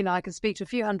talk, I can speak to a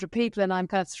few hundred people and I'm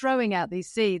kind of throwing out these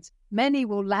seeds. Many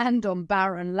will land on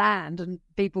barren land and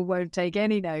people won't take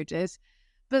any notice.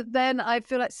 But then I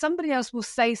feel like somebody else will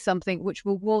say something which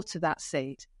will water that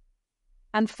seed.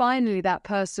 And finally, that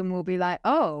person will be like,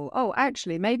 oh,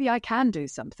 actually, maybe I can do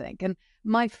something. And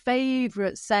my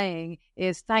favorite saying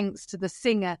is, thanks to the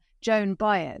singer Joan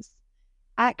Baez,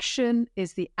 action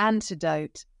is the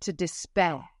antidote to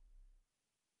despair.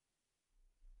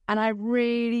 And I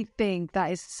really think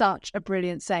that is such a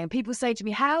brilliant saying. People say to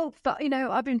me,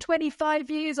 I've been 25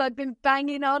 years, I've been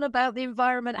banging on about the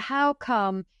environment. How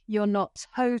come you're not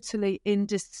totally in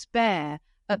despair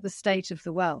at the state of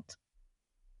the world?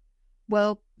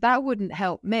 Well, that wouldn't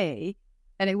help me,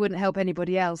 and it wouldn't help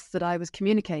anybody else that I was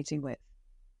communicating with.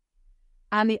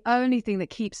 And the only thing that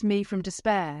keeps me from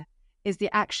despair is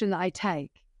the action that I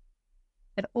take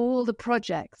and all the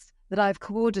projects that I've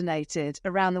coordinated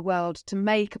around the world to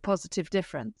make a positive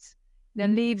difference. It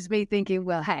leaves me thinking,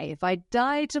 well, hey, if I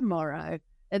die tomorrow,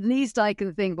 at least I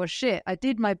can think, well, shit, I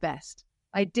did my best.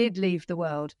 I did leave the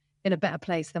world in a better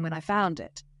place than when I found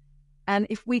it. And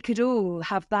if we could all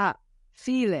have that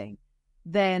feeling,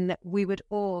 then we would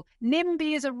all...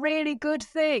 NIMBY is a really good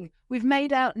thing. We've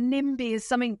made out NIMBY as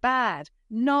something bad.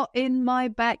 Not in my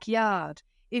backyard.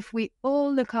 If we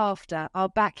all look after our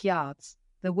backyards,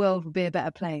 the world will be a better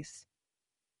place.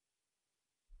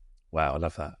 Wow, I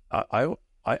love that.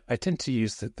 I tend to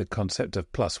use the concept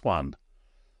of +1.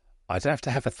 I don't have to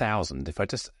have 1,000. If I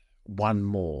just one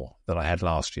more than I had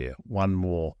last year, one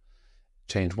more,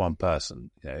 change one person,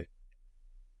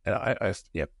 And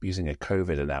using a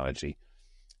COVID analogy,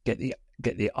 get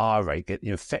the R rate, get the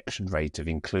infection rate of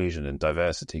inclusion and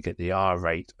diversity, get the R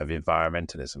rate of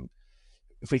environmentalism.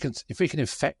 If we can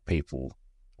infect people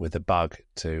with the bug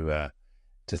to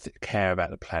care about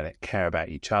the planet, care about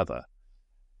each other,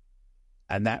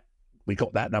 and that we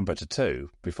got that number to 2,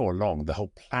 before long, the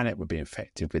whole planet would be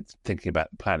infected with thinking about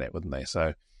the planet, wouldn't they?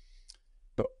 So,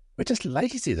 but we're just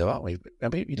lazy, though, aren't we? I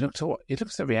mean, you look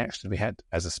at the reaction we had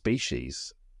as a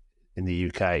species in the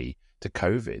UK to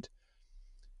COVID.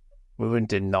 We were in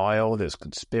denial. There was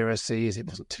conspiracies. It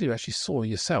wasn't until you actually saw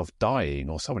yourself dying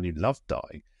or someone you loved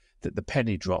dying that the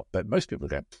penny dropped. But most people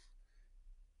go,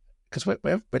 because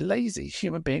we're lazy.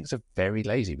 Human beings are very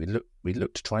lazy. We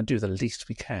look to try and do the least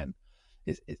we can.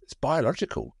 It's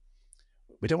biological.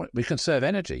 We conserve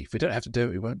energy. If we don't have to do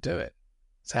it, we won't do it.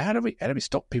 So how do we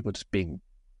stop people just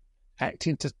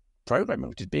acting to programming,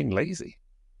 which is being lazy?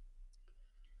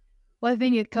 Well, I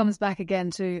think it comes back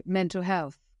again to mental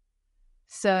health.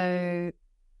 So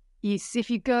if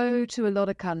you go to a lot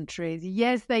of countries,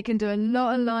 yes, they can do a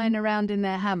lot of lying around in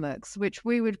their hammocks, which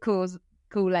we would call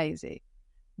lazy.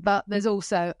 But there's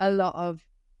also a lot of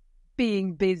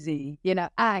being busy,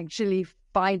 actually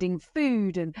finding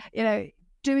food and,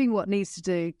 doing what needs to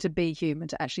do to be human,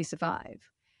 to actually survive.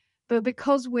 But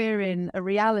because we're in a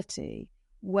reality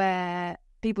where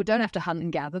people don't have to hunt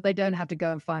and gather. They don't have to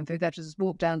go and find food. They have to just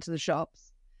walk down to the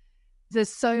shops. There's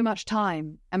so much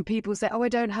time, and people say, oh, I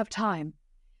don't have time.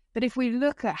 But if we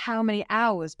look at how many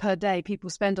hours per day people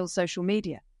spend on social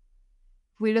media,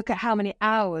 if we look at how many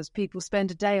hours people spend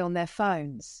a day on their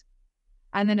phones,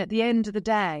 and then at the end of the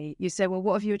day, you say, well,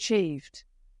 what have you achieved?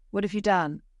 What have you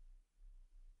done?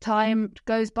 Time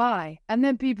goes by, and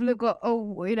then people have got,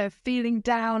 feeling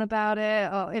down about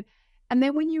it. And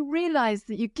then when you realize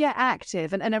that you get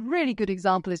active, and a really good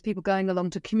example is people going along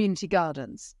to community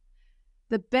gardens.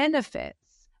 The benefits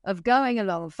of going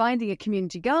along and finding a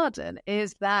community garden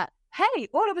is that, hey,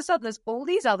 all of a sudden there's all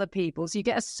these other people. So you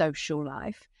get a social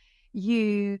life.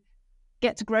 You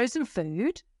get to grow some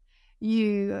food.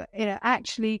 You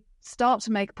actually start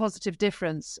to make a positive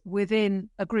difference within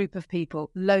a group of people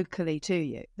locally to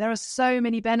you. There are so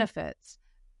many benefits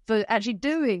for actually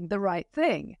doing the right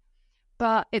thing.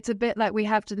 But it's a bit like we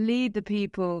have to lead the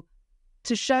people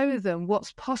to show them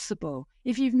what's possible.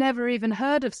 If you've never even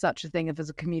heard of such a thing as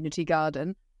a community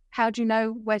garden, how do you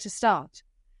know where to start?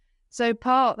 So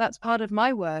that's part of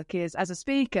my work is, as a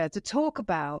speaker, to talk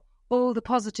about all the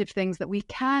positive things that we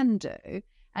can do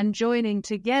and joining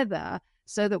together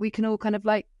so that we can all kind of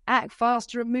like act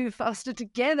faster and move faster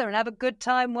together and have a good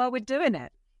time while we're doing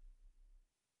it.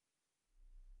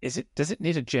 Does it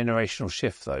need a generational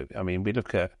shift, though? I mean, we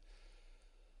look at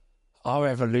our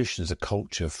evolution as a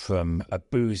culture from a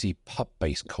boozy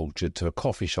pub-based culture to a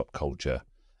coffee shop culture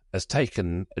has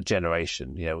taken a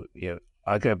generation.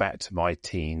 I go back to my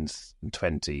teens and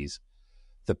 20s.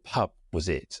 The pub was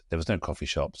it. There was no coffee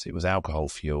shops. It was alcohol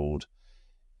fueled.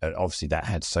 And obviously that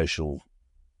had social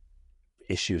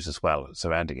issues as well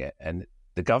surrounding it. And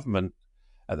the government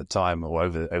at the time, or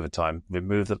over time,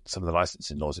 removed some of the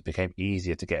licensing laws. It became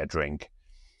easier to get a drink.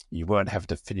 You weren't having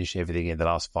to finish everything in the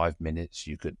last 5 minutes.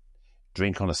 You could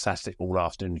drink on a Saturday all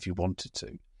afternoon if you wanted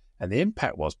to. And the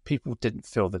impact was people didn't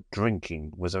feel that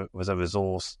drinking was a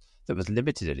resource that was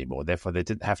limited anymore. Therefore, they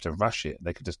didn't have to rush it.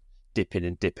 They could just dip in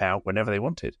and dip out whenever they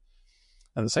wanted.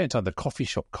 At the same time, the coffee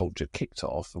shop culture kicked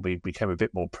off, and we became a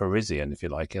bit more Parisian, if you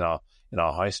like, in our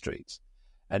high streets.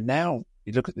 And now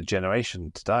you look at the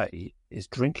generation today, is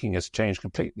drinking has changed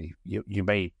completely. You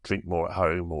may drink more at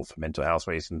home or for mental health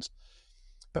reasons,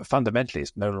 but fundamentally,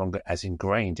 it's no longer as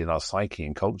ingrained in our psyche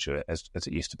and culture as it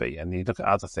used to be. And you look at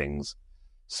other things,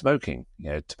 smoking,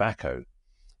 tobacco,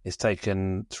 it's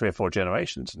taken 3 or 4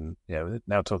 generations, and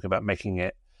now talking about making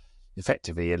it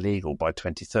effectively illegal by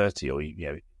 2030, or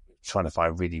trying to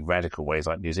find really radical ways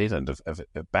like New Zealand of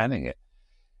banning it.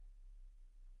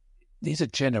 These are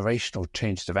generational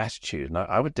changes of attitude, and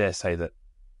I would dare say that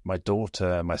my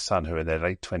daughter and my son, who are in their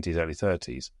late 20s, early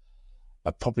 30s,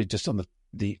 are probably just on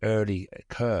the early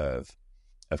curve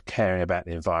of caring about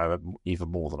the environment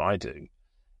even more than I do.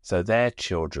 So their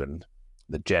children,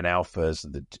 the Gen Alphas,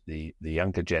 the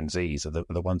younger Gen Zs, are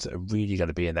the ones that are really going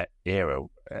to be in that era,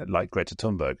 like Greta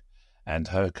Thunberg and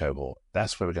her cohort.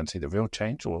 That's where we're going to see the real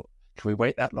change. Or can we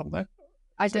wait that long, though?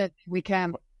 I don't think we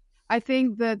can. I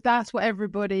think that's what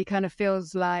everybody kind of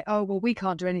feels like, oh, well, we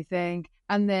can't do anything.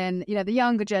 And then, the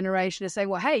younger generation is saying,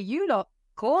 well, hey, you lot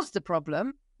caused the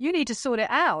problem. You need to sort it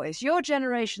out. It's your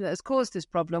generation that has caused this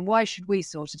problem. Why should we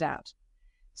sort it out?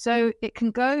 So it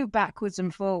can go backwards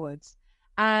and forwards.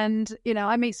 And,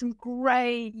 I meet some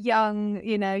great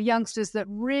youngsters that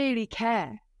really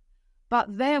care.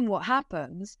 But then what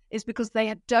happens is because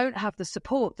they don't have the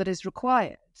support that is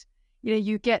required,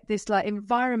 you get this like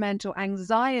environmental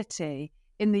anxiety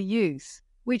in the youth,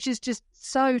 which is just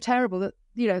so terrible that,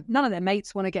 none of their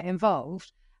mates want to get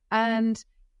involved. And,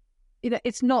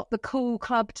 it's not the cool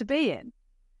club to be in,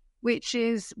 which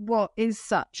is what is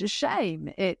such a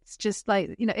shame. It's just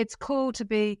like, it's cool to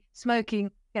be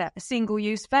smoking, a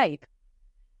single-use vape.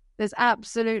 There's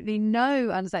absolutely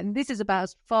no understanding. This is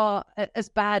about as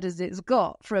bad as it's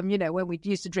got from, when we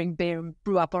used to drink beer and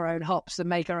brew up our own hops and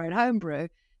make our own home brew,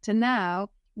 to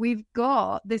now we've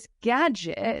got this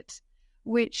gadget,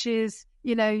 which is,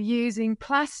 using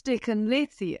plastic and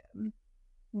lithium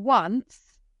once.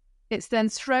 It's then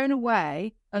thrown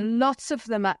away, and lots of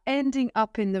them are ending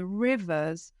up in the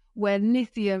rivers where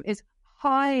lithium is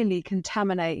highly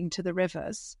contaminating to the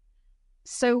rivers.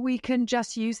 So we can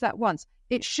just use that once.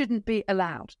 It shouldn't be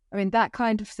allowed. I mean, that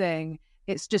kind of thing,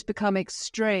 it's just become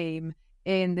extreme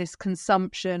in this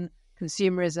consumption,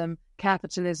 consumerism,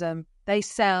 capitalism. They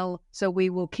sell, so we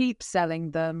will keep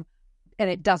selling them, and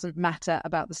it doesn't matter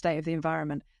about the state of the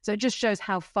environment. So it just shows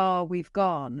how far we've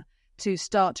gone to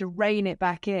start to rein it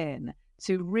back in,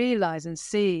 to realize and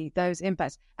see those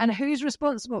impacts. And who's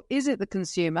responsible? Is it the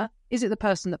consumer? Is it the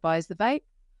person that buys the vape?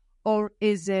 Or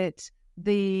is it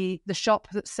the shop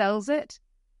that sells it?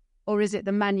 or is it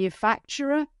the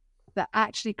manufacturer that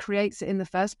actually creates it in the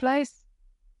first place?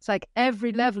 It's like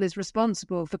every level is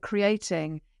responsible for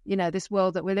creating, this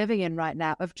world that we're living in right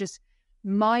now of just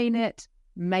mine it,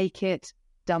 make it,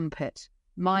 dump it.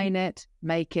 Mine it,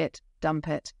 make it, dump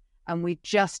it. And we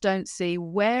just don't see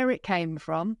where it came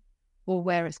from or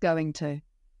where it's going to.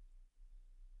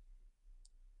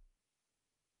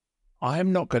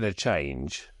 I'm not going to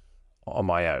change on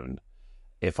my own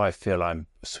if I feel I'm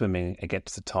swimming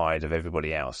against the tide of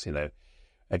everybody else.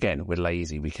 Again, we're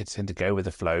lazy. We tend to go with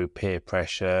the flow, peer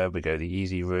pressure. We go the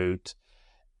easy route.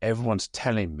 Everyone's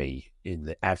telling me in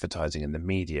the advertising and the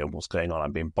media what's going on.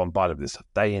 I'm being bombarded with this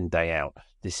day in, day out.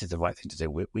 This is the right thing to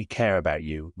do. We care about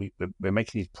you. We're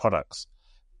making these products.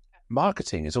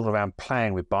 Marketing is all around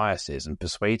playing with biases and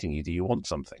persuading you that you want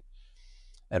something.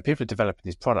 And people are developing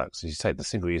these products. As you say, the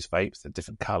single-use vapes, they're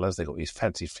different colours. They've got these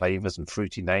fancy flavours and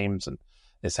fruity names, and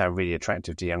they sound really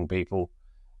attractive to young people.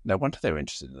 No wonder they're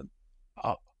interested in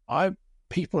them.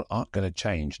 People aren't going to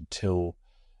change until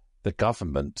the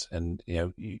government, and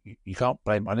you can't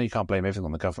blame. I know you can't blame everything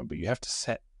on the government, but you have to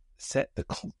set the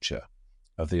culture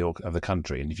of the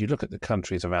country. And if you look at the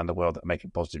countries around the world that are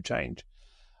making positive change,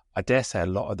 I dare say a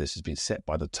lot of this has been set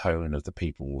by the tone of the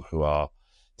people who are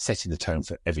setting the tone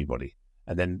for everybody.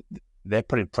 And then they're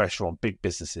putting pressure on big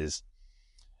businesses,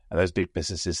 and those big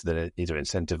businesses that are either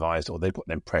incentivized or they've got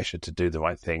them pressure to do the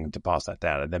right thing to pass that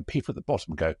down. And then people at the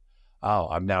bottom go, "Oh,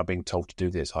 I'm now being told to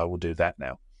do this. I will do that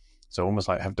now." So almost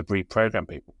like have to reprogram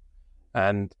people.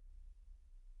 And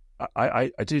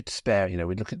I do despair.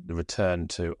 We look at the return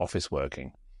to office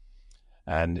working,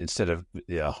 and instead of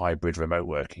hybrid remote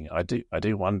working, I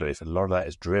do wonder if a lot of that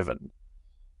is driven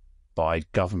by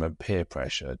government peer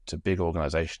pressure to big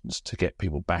organisations to get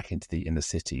people back into the inner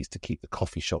cities, to keep the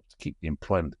coffee shops, to keep the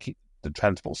employment, to keep the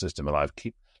transport system alive,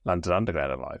 keep London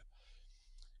Underground alive.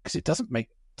 Because it doesn't make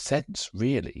sense,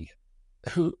 really.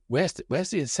 Where's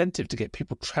the incentive to get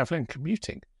people travelling,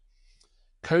 commuting?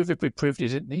 COVID, we proved you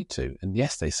didn't need to. And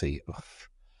yes, they see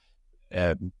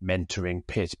mentoring,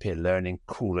 peer-to-peer learning,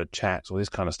 cooler chats, all this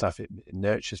kind of stuff. It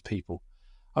nurtures people.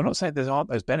 I'm not saying there aren't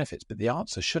those benefits, but the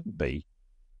answer shouldn't be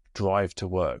drive to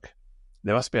work.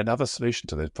 There must be another solution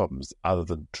to those problems other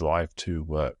than drive to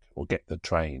work or get the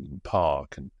train and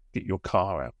park and get your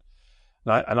car out.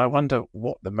 And I wonder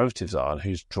what the motives are and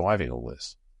who's driving all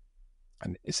this.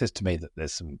 And it says to me that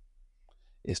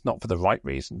it's not for the right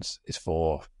reasons, it's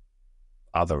for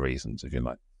other reasons, if you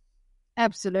like.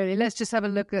 Absolutely. Let's just have a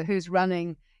look at who's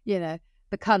running, the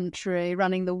country,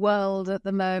 running the world at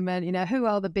the moment. Who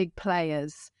are the big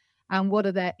players and what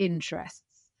are their interests?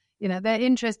 Their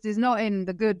interest is not in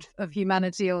the good of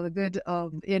humanity or the good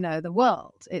of, the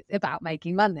world. It's about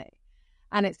making money.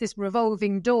 And it's this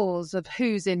revolving doors of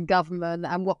who's in government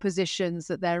and what positions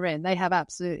that they're in. They have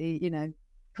absolutely,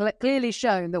 clearly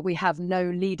shown that we have no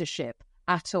leadership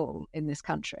at all in this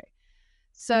country.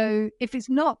 So if it's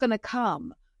not going to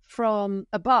come from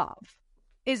above,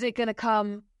 is it going to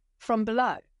come from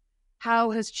below?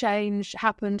 How has change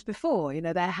happened before?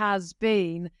 There has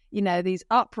been, these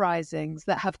uprisings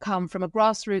that have come from a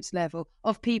grassroots level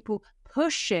of people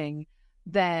pushing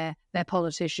their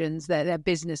politicians, their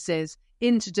businesses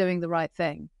into doing the right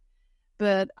thing.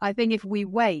 But I think if we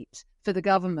wait for the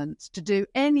governments to do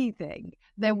anything,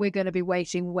 then we're going to be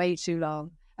waiting way too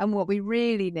long. And what we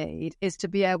really need is to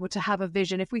be able to have a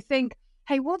vision. If we think,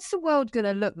 hey, what's the world going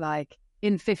to look like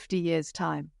in 50 years'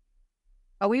 time?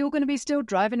 Are we all going to be still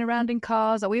driving around in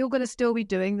cars? Are we all going to still be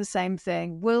doing the same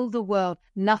thing? Will the world,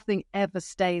 nothing ever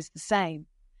stays the same?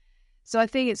 So I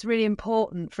think it's really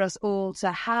important for us all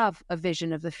to have a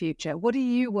vision of the future. What do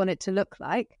you want it to look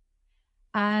like?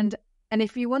 And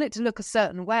if you want it to look a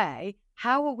certain way,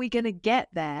 how are we going to get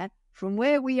there from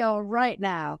where we are right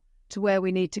now to where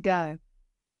we need to go?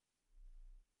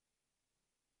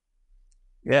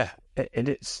 Yeah, and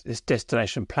it's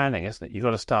destination planning, isn't it? You've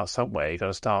got to start somewhere. You've got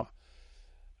to start.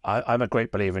 I'm a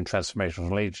great believer in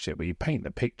transformational leadership, where you paint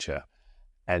the picture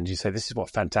and you say, this is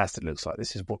what fantastic looks like.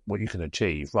 This is what you can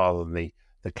achieve, rather than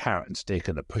the carrot and stick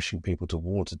and the pushing people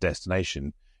towards a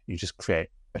destination. You just create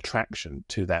attraction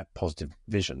to that positive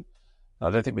vision. And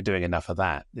I don't think we're doing enough of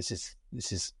that. This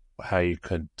is how you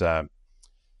could.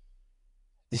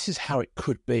 This is how it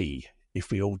could be if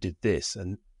we all did this,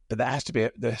 but there has to be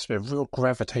a real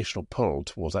gravitational pull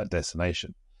towards that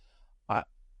destination.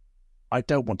 I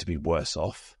don't want to be worse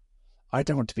off. I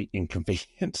don't want to be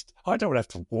inconvenienced. I don't want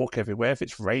to have to walk everywhere if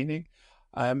it's raining.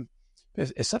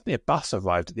 If suddenly a bus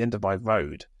arrived at the end of my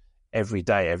road every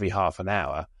day, every half an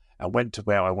hour, and went to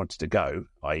where I wanted to go,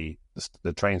 i.e.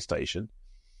 the train station,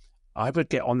 I would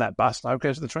get on that bus and I would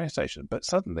go to the train station. But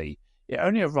suddenly it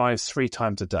only arrives 3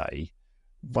 times a day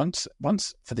once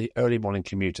for the early morning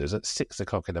commuters at 6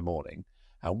 o'clock in the morning,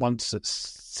 and once at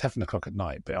 7 o'clock at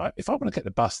night. But if I want to get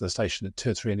the bus to the station at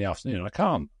 2 or 3 in the afternoon, I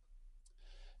can't.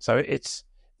 So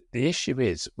the issue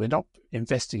is we're not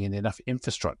investing in enough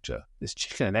infrastructure. This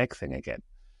chicken and egg thing again.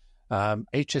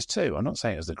 HS2, I'm not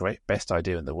saying it was the best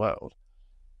idea in the world,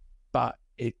 but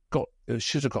it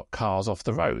should have got cars off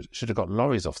the road. It should have got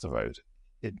lorries off the road.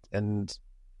 And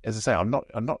as I say,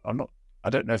 I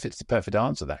don't know if it's the perfect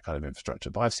answer, that kind of infrastructure,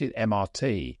 but I've seen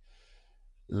MRT,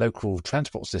 local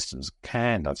transport systems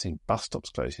canned. I've seen bus stops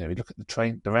closed. You look at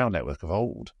the rail network of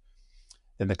old.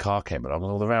 Then the car came along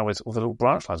and all the railways, all the little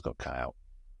branch lines got cut out.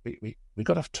 We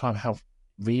got to try and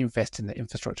reinvest in the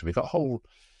infrastructure. We've got whole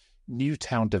new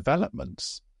town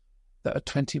developments that are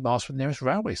 20 miles from the nearest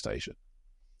railway station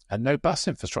and no bus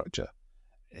infrastructure.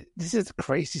 This is the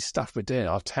crazy stuff we're doing.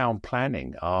 Our town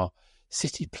planning, our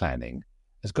city planning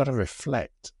has got to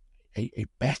reflect a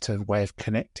better way of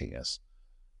connecting us,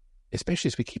 especially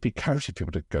as we keep encouraging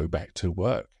people to go back to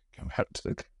work, go out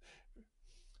to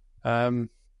the...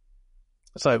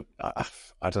 So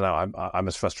I don't know. I'm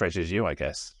as frustrated as you, I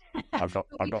guess. I'm not.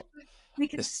 We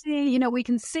can see, we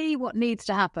can see what needs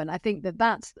to happen. I think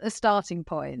that's a starting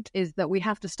point. Is that we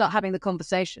have to start having the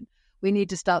conversation. We need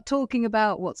to start talking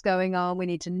about what's going on. We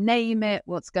need to name it.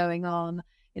 What's going on?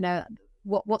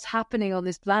 What's happening on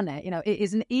this planet. It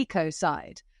is an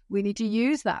ecocide. We need to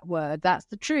use that word. That's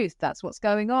the truth. That's what's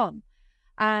going on,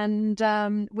 and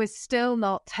we're still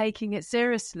not taking it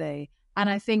seriously. And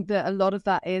I think that a lot of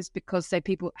that is because, say,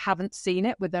 people haven't seen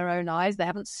it with their own eyes. They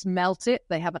haven't smelt it.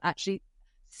 They haven't actually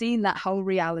seen that whole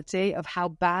reality of how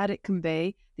bad it can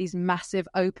be. These massive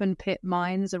open pit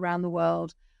mines around the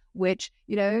world, which,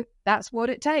 that's what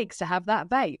it takes to have that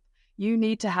vape. You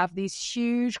need to have these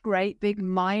huge, great, big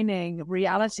mining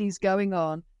realities going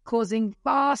on, causing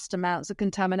vast amounts of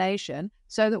contamination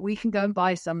so that we can go and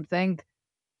buy something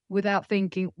without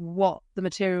thinking what the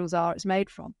materials are it's made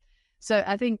from. So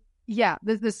I think, yeah,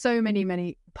 there's so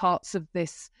many parts of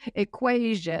this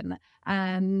equation,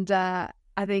 and I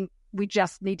think we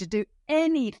just need to do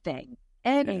anything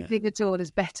at all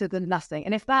is better than nothing.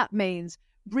 And if that means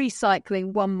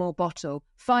recycling one more bottle,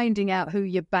 finding out who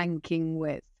you're banking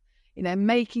with,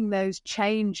 making those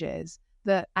changes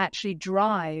that actually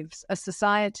drives a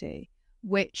society,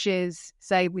 which is,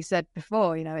 say, we said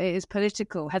before, it is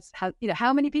political.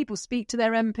 How many people speak to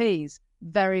their MPs?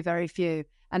 Very, very few.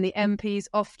 And the MPs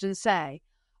often say,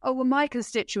 oh, well, my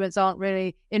constituents aren't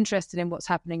really interested in what's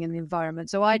happening in the environment,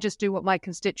 so I just do what my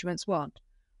constituents want.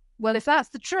 Well, if that's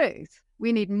the truth,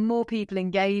 we need more people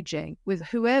engaging with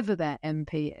whoever their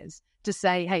MP is to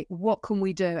say, hey, what can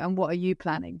we do and what are you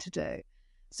planning to do?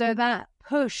 So that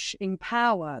pushing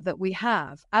power that we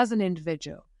have as an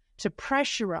individual to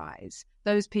pressurize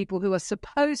those people who are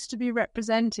supposed to be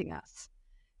representing us,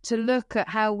 to look at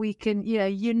how we can,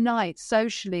 unite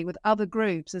socially with other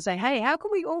groups and say, hey, how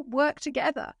can we all work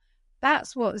together?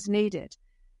 That's what is needed.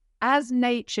 As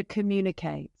nature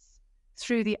communicates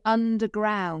through the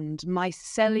underground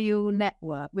mycelial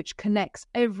network, which connects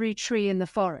every tree in the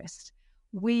forest,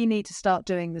 we need to start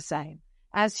doing the same.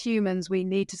 As humans, we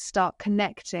need to start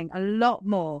connecting a lot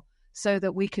more so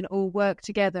that we can all work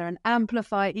together and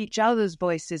amplify each other's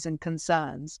voices and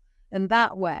concerns. And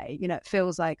that way, it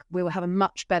feels like we will have a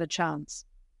much better chance.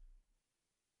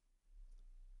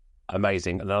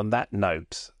 Amazing. And on that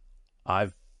note, I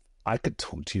could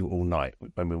talk to you all night.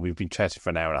 I mean, we've been chatting for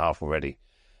an hour and a half already,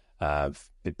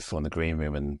 before in the green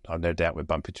room, and I've no doubt we'll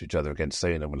bump into each other again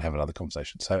soon and we'll have another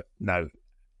conversation. So, no,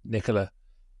 Nicola,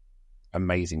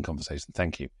 amazing conversation.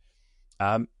 Thank you.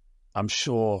 I'm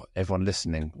sure everyone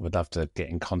listening would love to get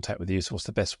in contact with you. So what's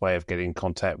the best way of getting in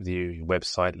contact with you? Your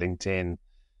website, LinkedIn?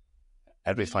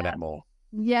 How do we find out more?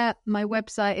 Yeah, my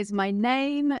website is my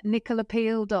name,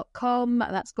 nicolapeel.com.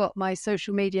 That's got my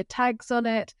social media tags on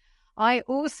it. I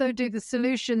also do the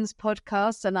Solutions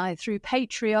podcast and through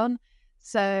Patreon.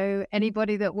 So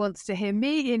anybody that wants to hear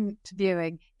me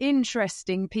interviewing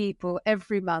interesting people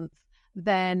every month,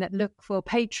 then look for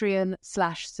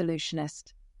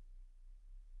Patreon/Solutionist.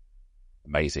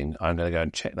 Amazing. I'm going to go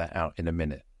and check that out in a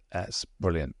minute. That's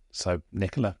brilliant. So,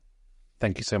 Nicola,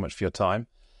 thank you so much for your time.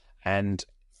 And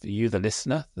for you, the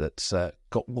listener, that's got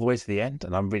all the way to the end,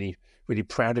 and I'm really, really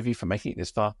proud of you for making it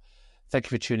this far. Thank you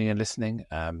for tuning and listening.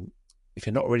 If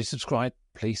you're not already subscribed,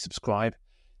 please subscribe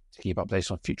to keep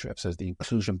updated on future episodes of the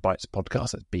Inclusion Bites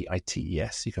podcast. That's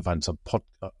BITES. You can find us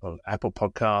on Apple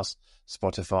Podcasts,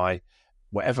 Spotify,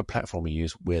 whatever platform you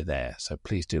use, we're there. So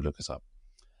please do look us up.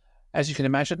 As you can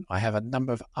imagine, I have a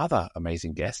number of other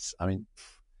amazing guests. I mean,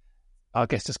 our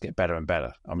guests just get better and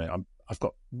better. I mean, I've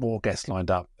got more guests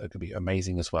lined up that could be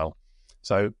amazing as well.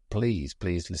 So please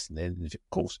listen in. And of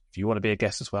course, if you want to be a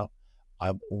guest as well,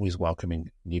 I'm always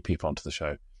welcoming new people onto the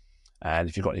show. And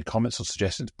if you've got any comments or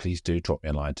suggestions, please do drop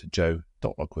me a line to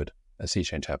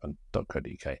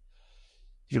joe.lockwood@seachangehappen.co.uk. If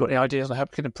you've got any ideas on how we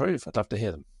can improve, I'd love to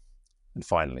hear them. And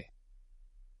finally,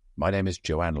 my name is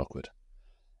Joanne Lockwood,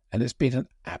 and it's been an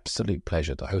absolute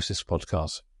pleasure to host this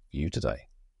podcast for you today.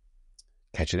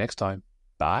 Catch you next time.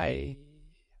 Bye.